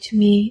clarity to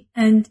me,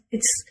 and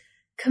it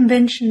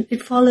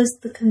follows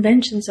the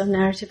conventions of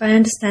narrative. I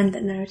understand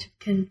that narrative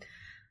can,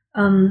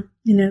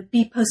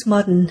 be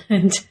postmodern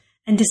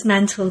and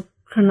dismantle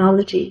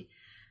chronology.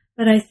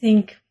 But I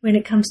think when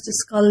it comes to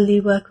scholarly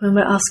work, when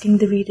we're asking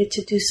the reader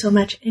to do so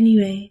much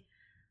anyway,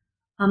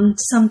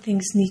 some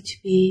things need to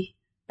be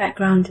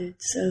backgrounded.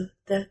 So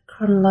the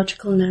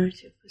chronological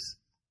narrative was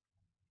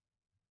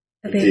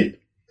a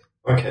bit.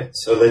 Okay,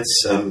 so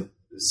let's,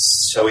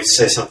 shall we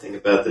say something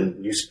about the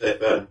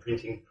Newspaper and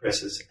Printing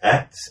Presses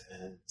Act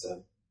and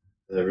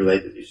the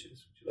related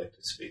issues? Would you like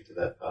to speak to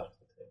that part of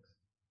the text?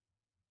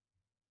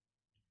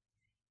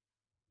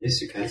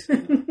 Yes, you can.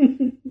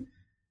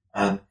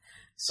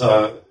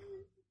 So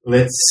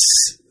let's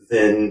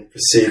then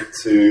proceed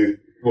to,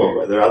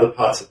 well, there are other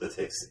parts of the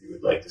text that you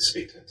would like to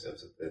speak to in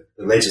terms of the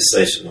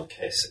legislational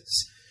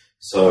cases.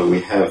 So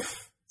we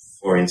have,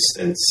 for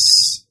instance,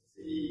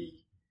 the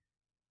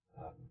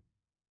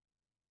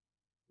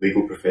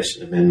Legal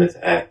Profession Amendment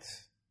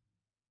Act.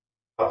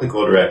 Public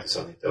Order Act is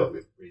only dealt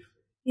with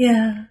briefly.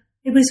 Yeah,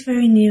 it was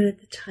very new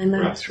at the time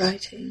I was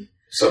writing.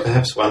 So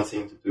perhaps one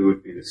thing to do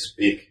would be to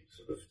speak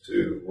sort of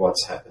to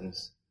what's happened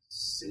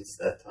since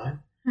that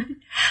time.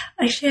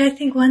 Actually, I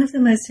think one of the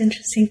most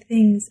interesting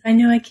things, I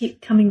know I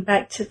keep coming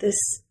back to this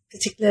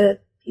particular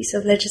piece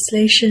of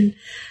legislation,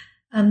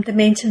 the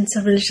Maintenance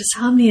of Religious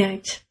Harmony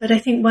Act, but I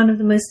think one of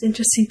the most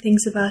interesting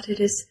things about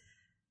it is,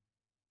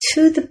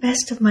 to the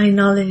best of my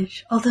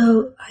knowledge,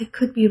 although I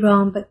could be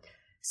wrong, but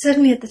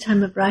certainly at the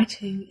time of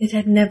writing, it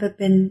had never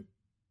been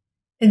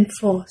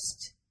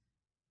enforced.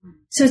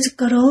 So it's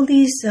got all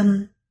these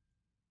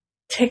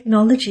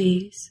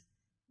technologies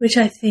which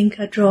I think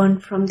are drawn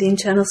from the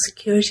Internal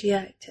Security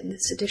Act and the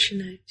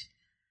Sedition Act.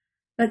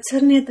 But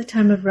certainly at the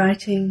time of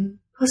writing,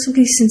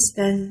 possibly since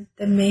then,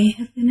 there may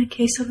have been a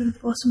case of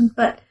enforcement,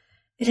 but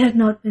it had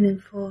not been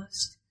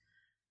enforced.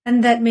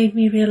 And that made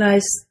me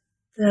realize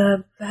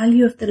the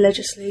value of the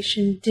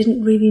legislation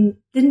didn't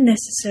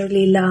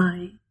necessarily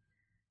lie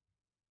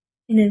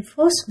in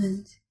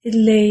enforcement. It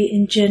lay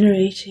in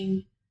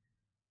generating.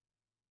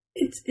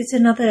 It's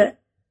another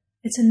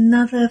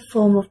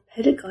form of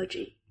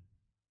pedagogy.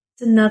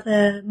 It's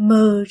another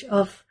mode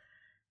of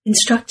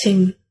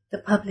instructing the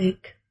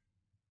public,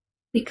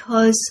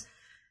 because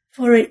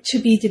for it to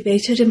be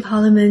debated in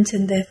Parliament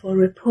and therefore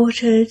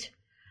reported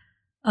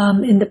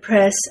in the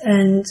press,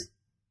 and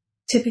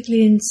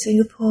typically in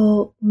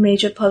Singapore,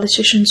 major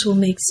politicians will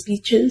make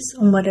speeches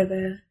on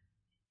whatever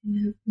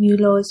new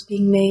law is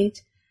being made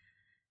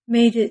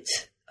it,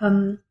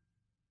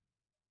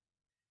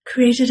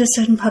 created a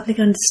certain public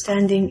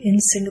understanding in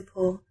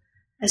Singapore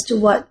as to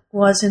what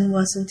was and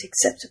wasn't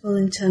acceptable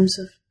in terms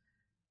of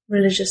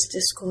religious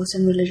discourse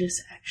and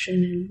religious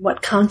action, and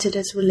what counted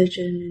as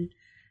religion, and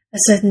a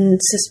certain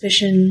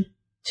suspicion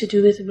to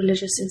do with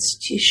religious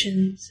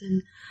institutions.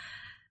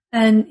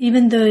 And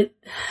even though it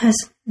has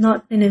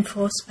not been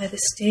enforced by the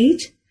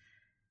state,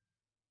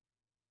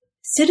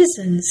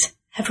 citizens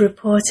have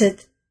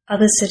reported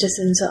other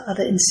citizens or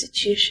other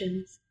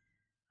institutions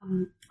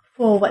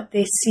for what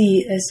they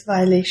see as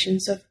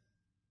violations of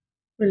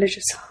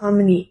religious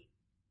harmony.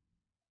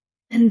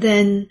 And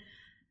then,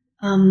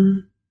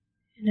 the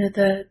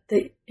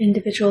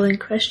individual in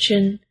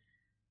question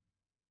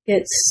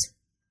gets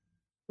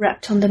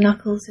wrapped on the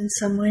knuckles in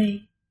some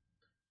way.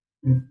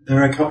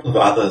 There are a couple of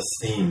other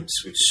themes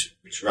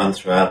which run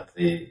throughout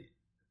the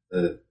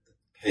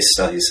case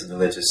studies and the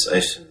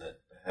legislation that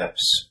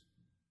perhaps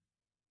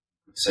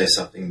would say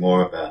something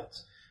more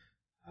about.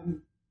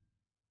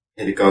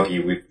 Pedagogy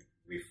we've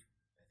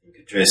I think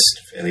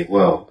addressed fairly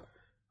well.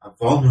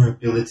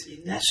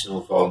 Vulnerability,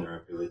 national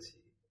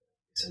vulnerability,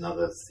 is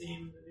another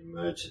theme that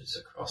emerges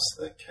across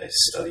the case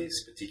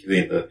studies,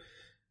 particularly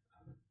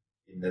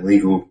in the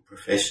Legal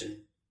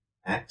Profession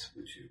Act.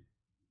 Would you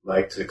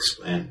like to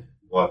explain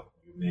what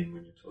you mean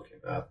when you're talking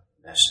about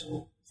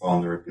national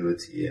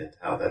vulnerability and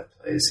how that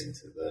plays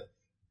into the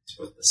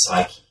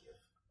psyche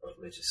of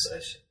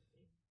legislation?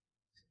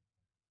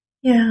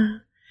 Yeah,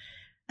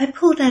 I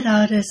pulled that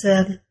out as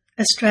a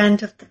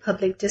strand of the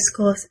public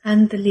discourse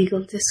and the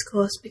legal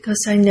discourse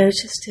because I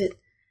noticed it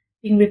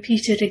being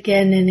repeated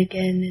again and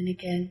again and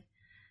again.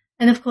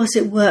 And of course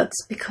it works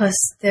because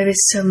there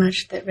is so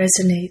much that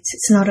resonates.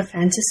 It's not a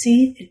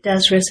fantasy. It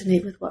does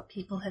resonate with what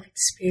people have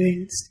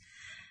experienced.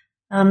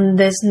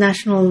 There's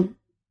national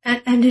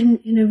and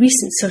in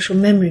recent social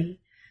memory.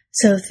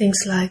 So things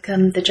like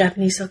the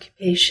Japanese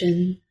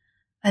occupation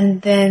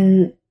and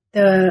then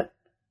the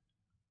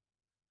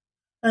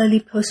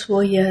early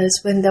post-war years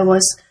when there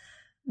was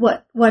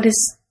what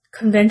is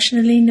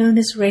conventionally known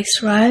as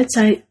race riots.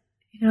 I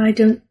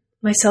don't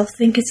myself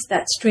think it's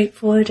that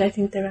straightforward. I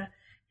think there are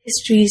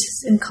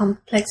histories and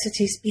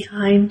complexities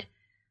behind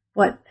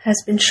what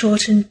has been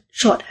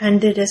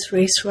shorthanded as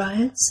race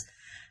riots.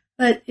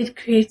 But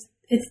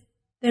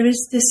there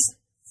is this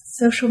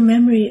social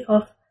memory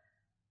of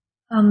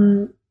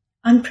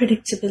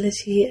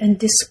unpredictability and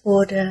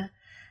disorder,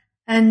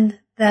 and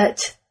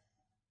that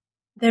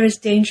there is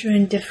danger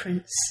and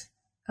difference.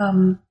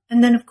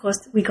 And then, of course,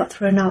 we got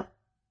thrown out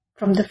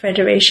from the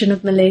Federation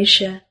of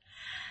Malaysia.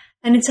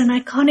 And it's an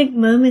iconic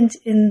moment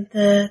in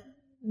the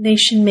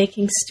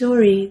nation-making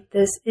story.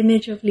 This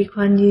image of Lee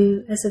Kuan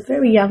Yew as a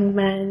very young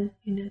man,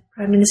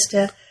 Prime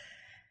Minister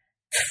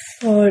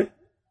for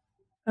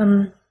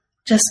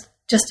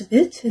just a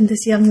bit in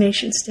this young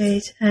nation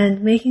state,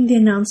 and making the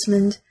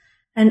announcement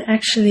and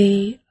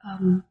actually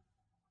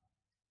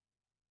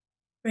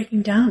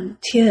breaking down,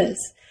 tears.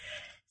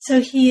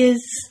 So he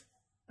is,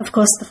 of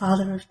course, the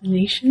father of the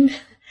nation,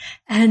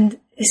 and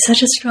is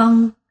such a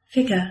strong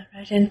figure,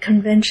 right? And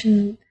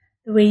convention,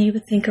 the way you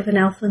would think of an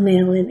alpha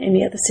male in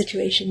any other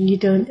situation, you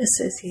don't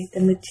associate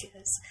them with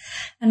tears.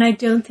 And I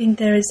don't think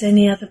there is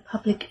any other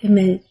public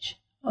image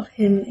of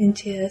him in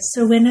tears.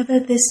 So whenever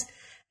this,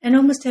 and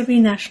almost every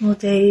National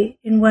Day,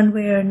 in one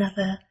way or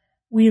another,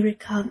 we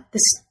recount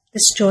this, the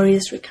story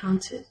is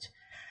recounted.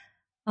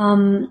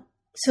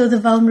 So the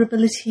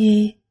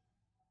vulnerability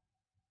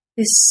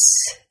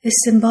is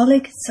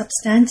symbolic, it's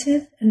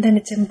substantive, and then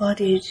it's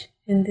embodied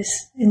in this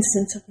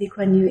instance of Lee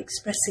Kuan Yew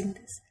expressing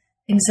this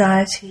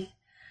anxiety.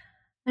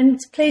 And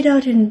it's played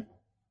out in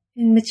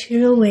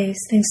material ways,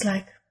 things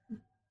like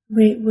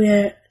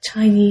we're a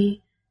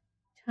tiny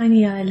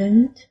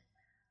island,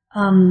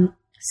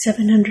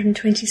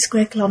 720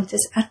 square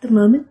kilometers at the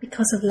moment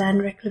because of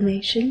land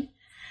reclamation.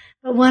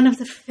 But one of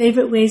the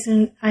favorite ways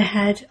I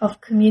had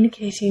of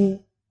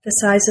communicating the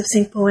size of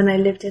Singapore when I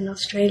lived in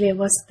Australia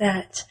was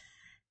that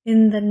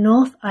in the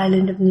North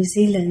Island of New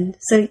Zealand,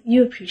 so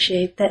you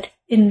appreciate that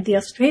in the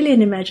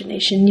Australian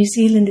imagination, New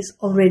Zealand is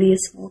already a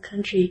small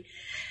country.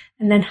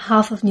 And then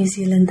half of New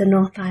Zealand, the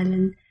North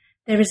Island,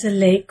 there is a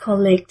lake called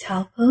Lake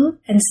Taupo,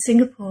 and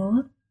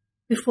Singapore,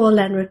 before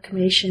land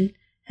reclamation,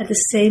 had the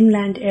same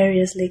land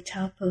area as Lake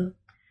Taupo.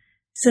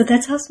 So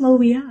that's how small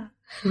we are.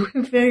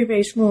 We're very,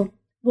 very small.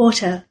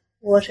 Water,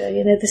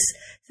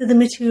 so the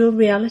material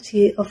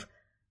reality of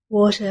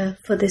water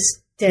for this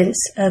dense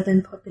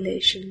urban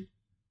population.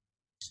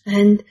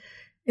 And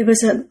it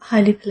was a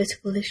highly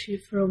political issue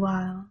for a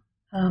while.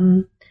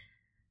 And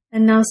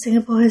now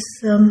Singapore has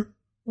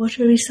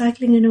water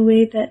recycling in a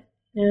way that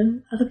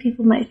other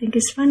people might think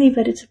is funny,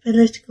 but it's a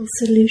political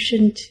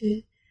solution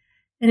to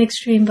an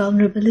extreme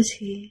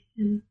vulnerability.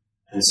 And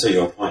so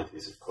your point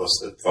is, of course,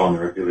 that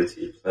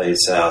vulnerability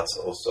plays out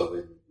also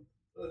in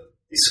the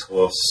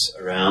discourse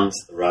around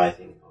the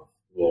writing of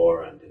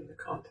law and in the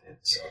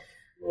contents of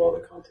law,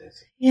 the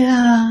contents.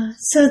 Yeah.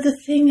 So the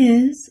thing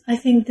is, I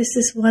think this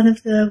is one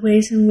of the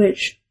ways in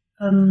which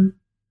the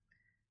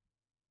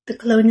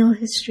colonial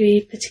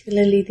history,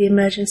 particularly the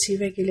emergency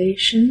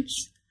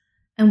regulations,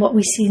 and what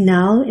we see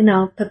now in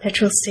our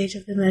perpetual state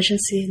of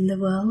emergency in the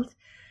world.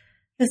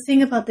 The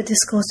thing about the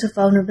discourse of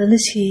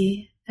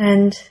vulnerability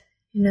and,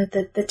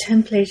 the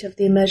template of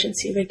the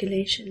emergency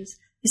regulations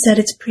is that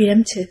it's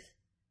preemptive.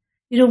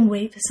 You don't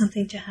wait for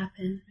something to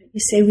happen. You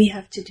say, we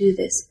have to do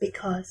this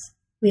because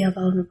we are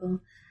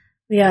vulnerable.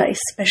 We are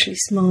especially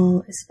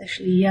small,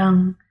 especially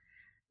young.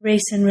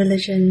 Race and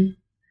religion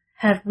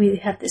we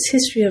have this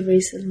history of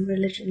race and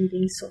religion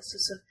being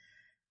sources of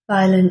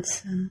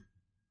violence.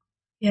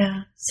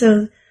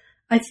 So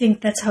I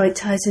think that's how it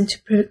ties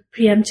into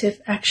preemptive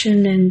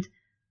action and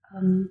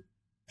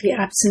the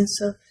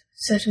absence of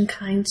certain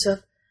kinds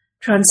of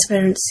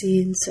transparency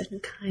and certain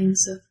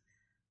kinds of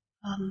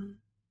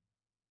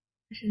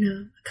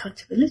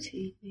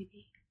accountability,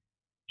 maybe.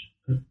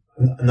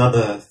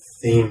 Another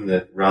theme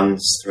that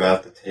runs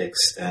throughout the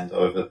text and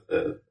over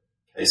the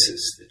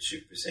cases that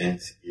you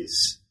present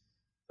is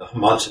the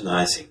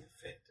homogenizing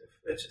effect of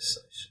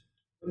legislation.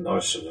 The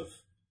notion of,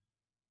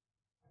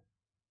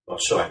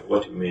 not sure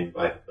what you mean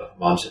by the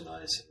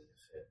homogenizing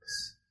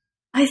effects.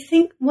 I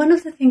think one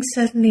of the things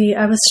certainly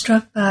I was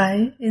struck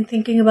by in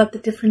thinking about the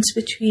difference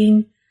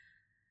between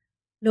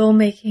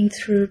lawmaking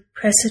through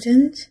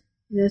precedent,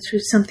 through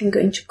something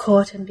going to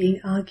court and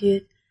being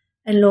argued,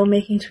 and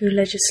lawmaking through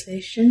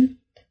legislation,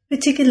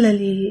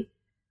 particularly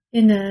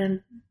in a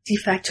de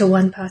facto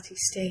one-party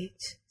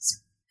state.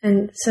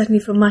 And certainly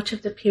for much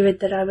of the period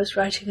that I was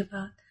writing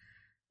about,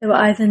 there were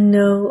either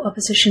no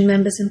opposition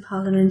members in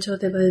Parliament or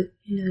there were,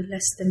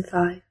 less than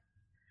 5.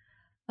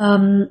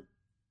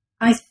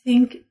 I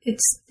think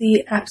it's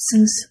the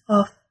absence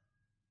of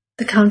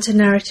the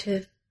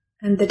counter-narrative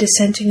and the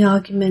dissenting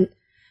argument,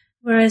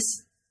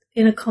 whereas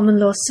in a common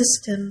law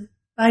system,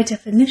 by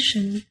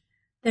definition,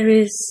 there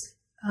is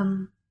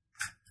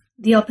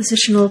the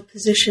oppositional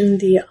position,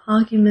 the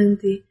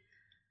argument,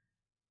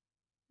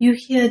 you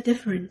hear a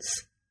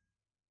difference.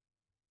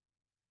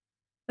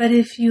 But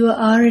if you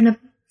are in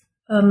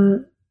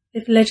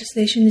if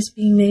legislation is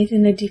being made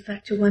in a de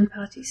facto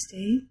one-party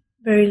state,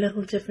 very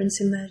little difference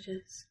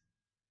emerges.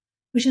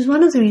 Which is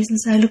one of the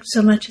reasons I looked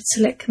so much at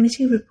select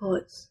committee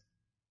reports.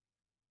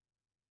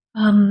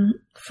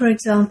 For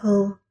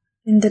example,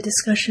 in the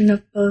discussion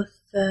of both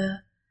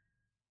the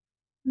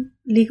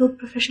Legal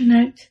Profession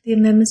Act, the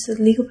amendments to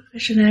the Legal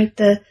Profession Act,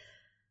 the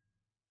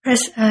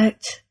Press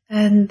Act,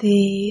 and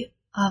the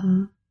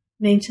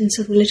Maintenance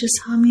of Religious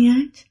Harmony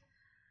Act,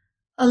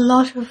 a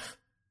lot of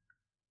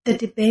the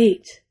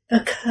debate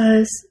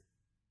occurs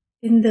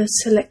in those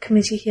select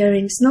committee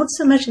hearings, not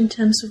so much in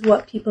terms of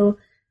what people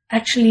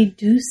actually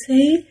do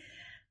say,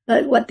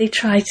 but what they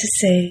try to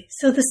say.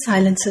 So the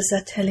silences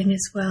are telling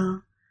as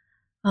well.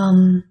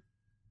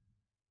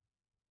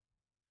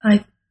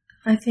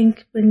 I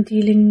think when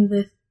dealing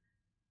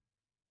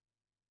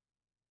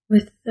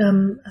with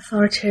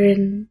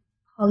authoritarian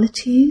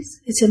polities,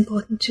 it's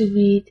important to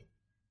read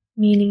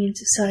meaning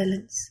into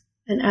silence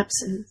and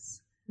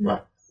absence.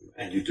 Right,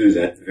 and you do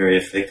that very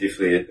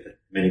effectively at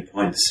many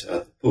points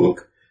of the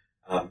book.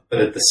 But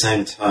at the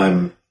same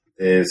time,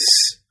 there's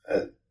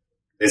a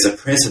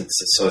presence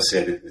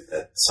associated with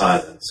that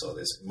silence, or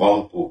there's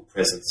multiple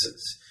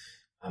presences.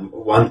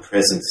 One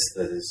presence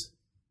that is,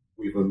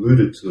 we've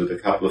alluded to at a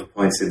couple of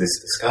points in this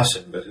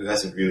discussion, but who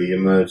hasn't really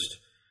emerged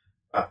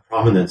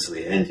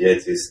prominently, and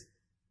yet is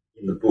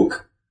in the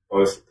book,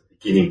 both at the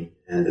beginning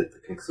and at the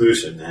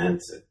conclusion, and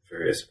at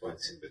various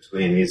points in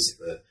between, is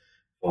the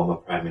former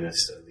Prime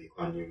Minister Lee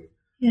Kuan Yew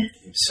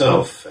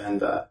himself.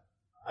 And I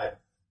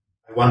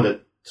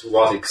wonder to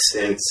what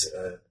extent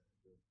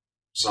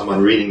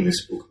someone reading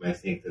this book may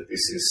think that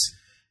this is,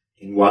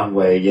 in one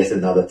way, yet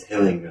another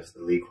telling of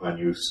the Lee Kuan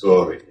Yew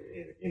story,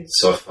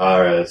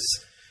 insofar as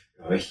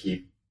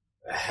he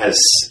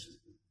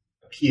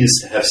appears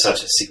to have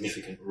such a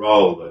significant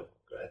role at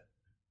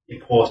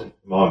important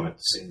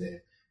moments in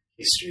the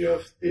history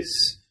of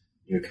this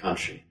new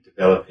country,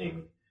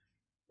 developing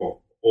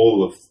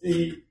all of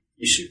the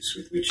issues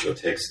with which your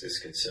text is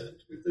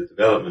concerned, with the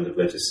development of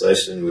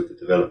legislation, with the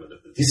development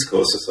of the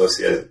discourse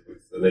associated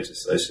with the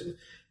legislation,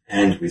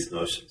 and with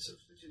notions of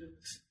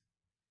legitimacy.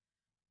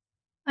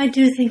 I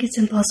do think it's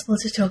impossible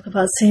to talk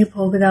about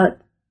Singapore without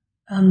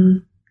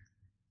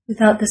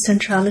the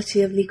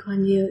centrality of Lee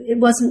Kuan Yew. It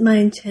wasn't my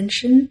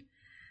intention,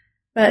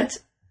 but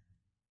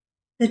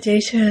the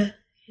data,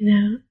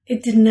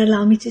 it didn't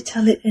allow me to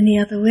tell it any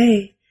other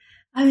way.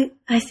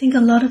 I think a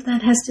lot of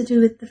that has to do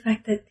with the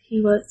fact that he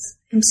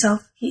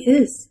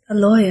is a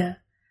lawyer,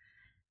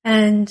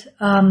 and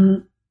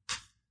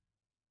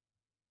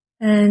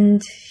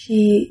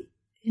he,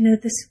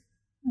 this,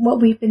 what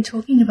we've been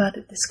talking about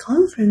at this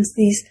conference,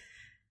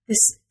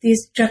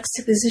 these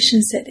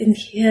juxtapositions that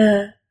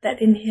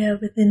inhere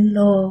within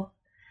law,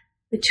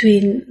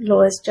 between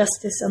law as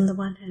justice on the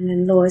one hand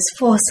and law as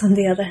force on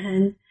the other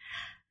hand,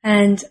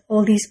 and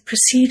all these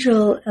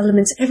procedural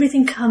elements,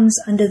 everything comes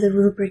under the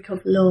rubric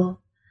of law.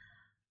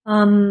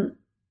 And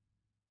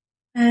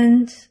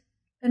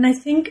I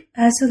think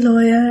as a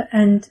lawyer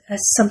and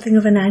as something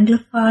of an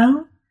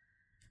Anglophile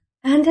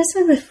and as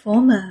a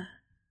reformer,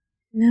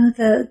 one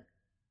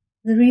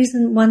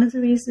of the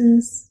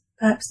reasons,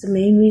 perhaps the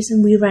main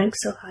reason we rank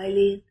so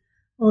highly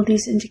in all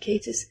these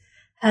indicators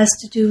has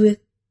to do with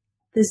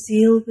the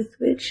zeal with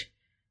which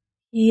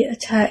he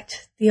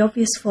attacked the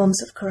obvious forms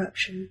of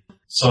corruption.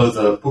 So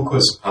the book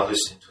was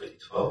published in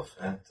 2012,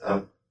 and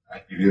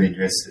I'd be really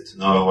interested to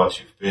know what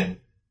you've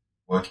been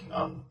working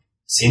on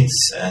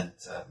since, and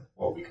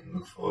what we can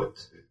look forward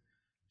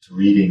to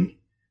reading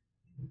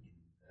in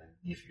the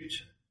near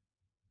future.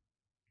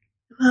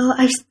 Well,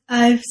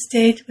 I've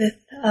stayed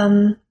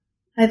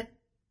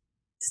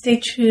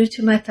true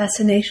to my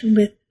fascination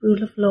with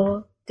rule of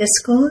law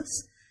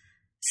discourse.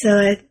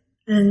 So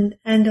and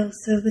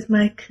also with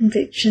my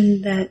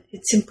conviction that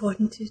it's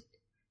important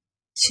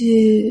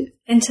to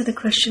enter the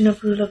question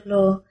of rule of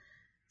law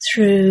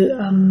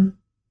through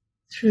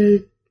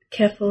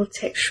careful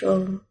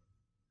textual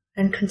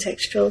and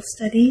contextual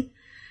study.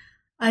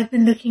 I've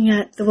been looking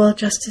at the World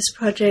Justice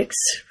Projects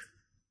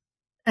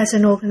as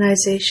an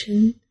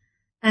organization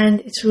and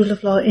its rule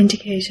of law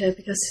indicator,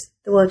 because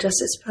the World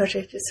Justice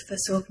Project is the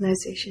first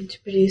organization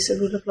to produce a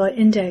rule of law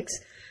index.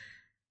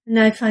 And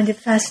I find it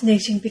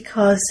fascinating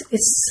because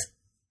it's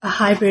a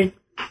hybrid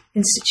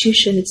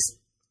institution.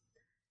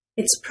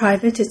 It's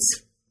private,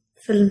 it's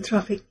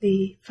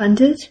philanthropically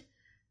funded,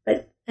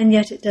 and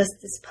yet it does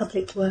this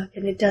public work,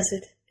 and it does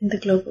it in the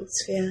global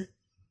sphere.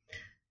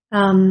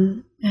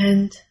 And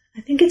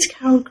I think it's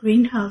Carol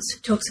Greenhouse who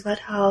talks about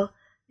how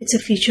it's a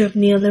feature of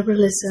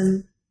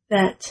neoliberalism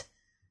that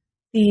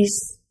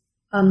these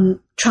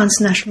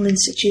transnational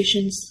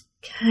institutions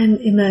can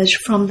emerge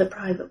from the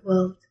private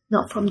world,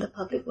 not from the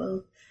public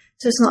world.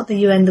 So it's not the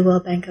UN, the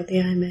World Bank, or the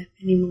IMF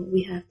anymore.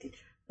 We have the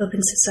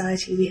Open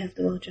Society, we have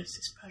the World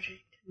Justice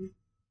Project.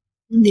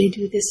 And they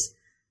do this,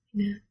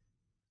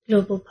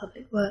 global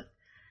public work.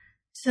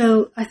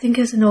 So I think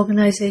as an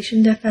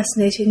organization, they're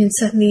fascinating, and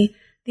certainly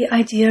the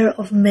idea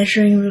of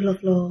measuring rule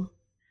of law.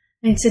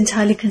 And it's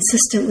entirely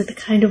consistent with the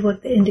kind of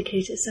work the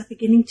indicators are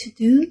beginning to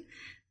do.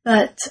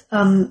 But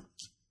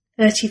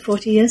 30,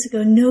 40 years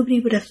ago,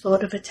 nobody would have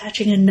thought of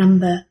attaching a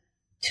number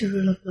to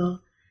rule of law.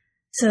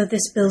 So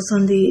this builds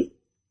on the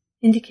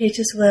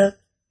indicators work,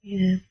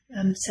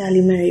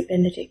 Sally, Mary,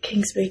 Benedict,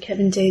 Kingsbury,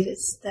 Kevin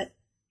Davis, that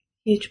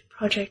huge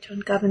project on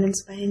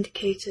governance by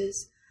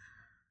indicators.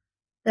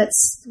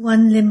 That's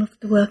one limb of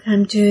the work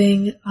I'm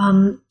doing.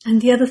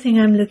 And the other thing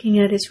I'm looking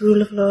at is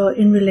rule of law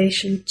in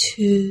relation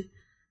to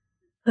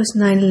post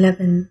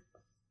 9/11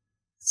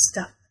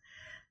 stuff.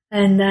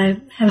 And I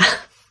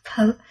have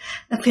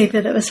a paper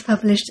that was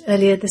published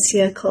earlier this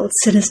year called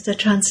Sinister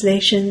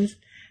Translations,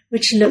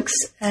 which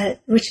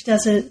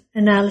does an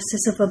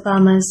analysis of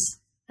Obama's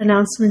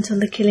announcement on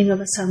the killing of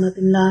Osama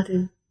bin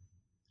Laden,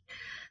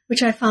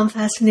 which I found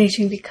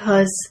fascinating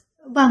because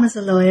Obama's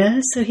a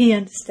lawyer, so he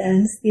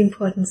understands the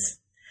importance.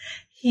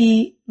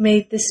 He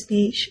made this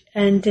speech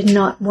and did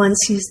not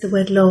once use the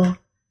word law.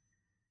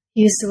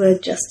 He used the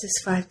word justice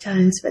 5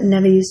 times, but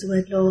never used the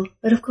word law.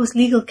 But of course,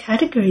 legal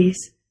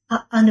categories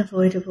are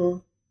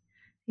unavoidable.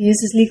 He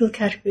uses legal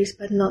categories,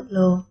 but not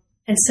law.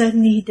 And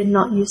certainly he did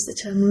not use the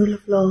term rule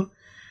of law.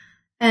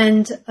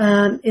 And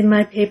in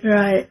my paper,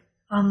 I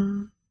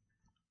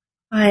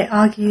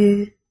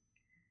argue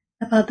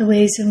about the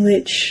ways in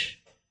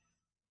which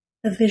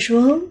the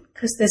visual,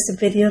 because there's a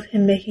video of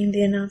him making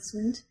the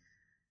announcement,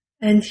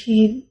 and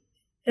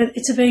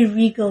it's a very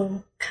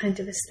regal kind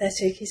of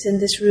aesthetic. He's in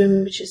this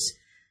room which is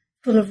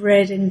full of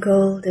red and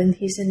gold, and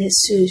he's in his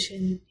suit,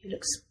 and he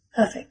looks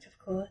perfect, of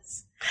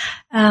course.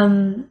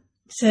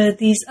 So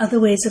these other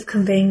ways of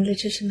conveying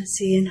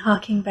legitimacy and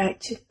harking back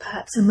to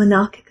perhaps a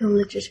monarchical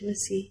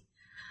legitimacy,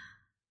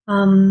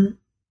 and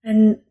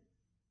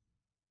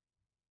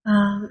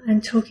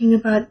talking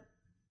about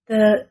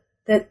the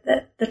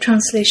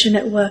translation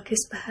at work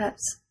is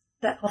perhaps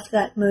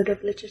that mode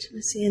of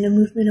legitimacy and a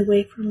movement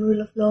away from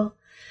rule of law.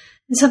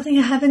 And something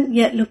I haven't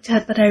yet looked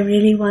at, but I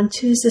really want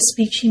to, is a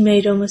speech he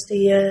made almost a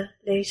year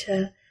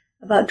later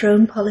about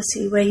drone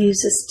policy, where he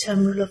uses the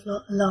term rule of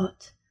law a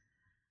lot.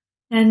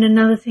 And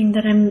another thing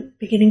that I'm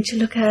beginning to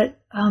look at,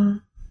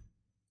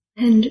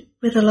 and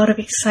with a lot of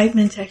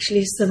excitement actually,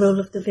 is the role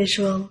of the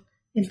visual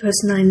in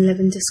post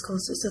 9/11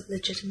 discourses of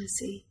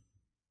legitimacy.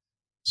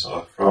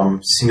 So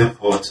from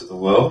Singapore to the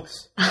world,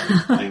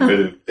 I'm going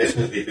to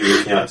definitely be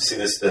looking up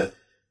Sinister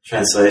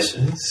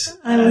Translations.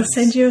 I will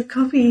send you a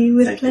copy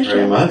with pleasure. Thank you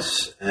very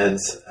much. And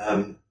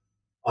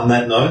on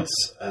that note,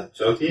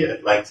 Jothie,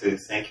 I'd like to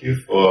thank you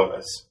for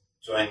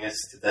joining us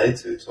today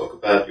to talk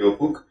about your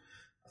book,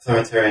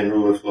 Authoritarian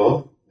Rule of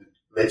Law,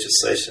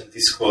 Legislation,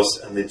 Discourse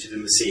and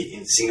Legitimacy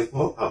in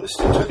Singapore, published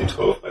in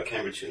 2012 by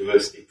Cambridge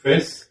University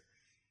Press.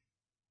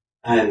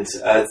 And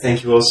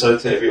thank you also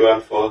to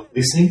everyone for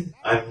listening.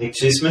 I'm Nick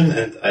Cheeseman,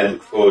 and I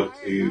look forward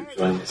to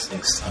joining us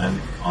next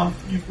time on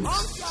New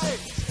Books.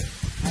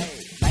 Hey,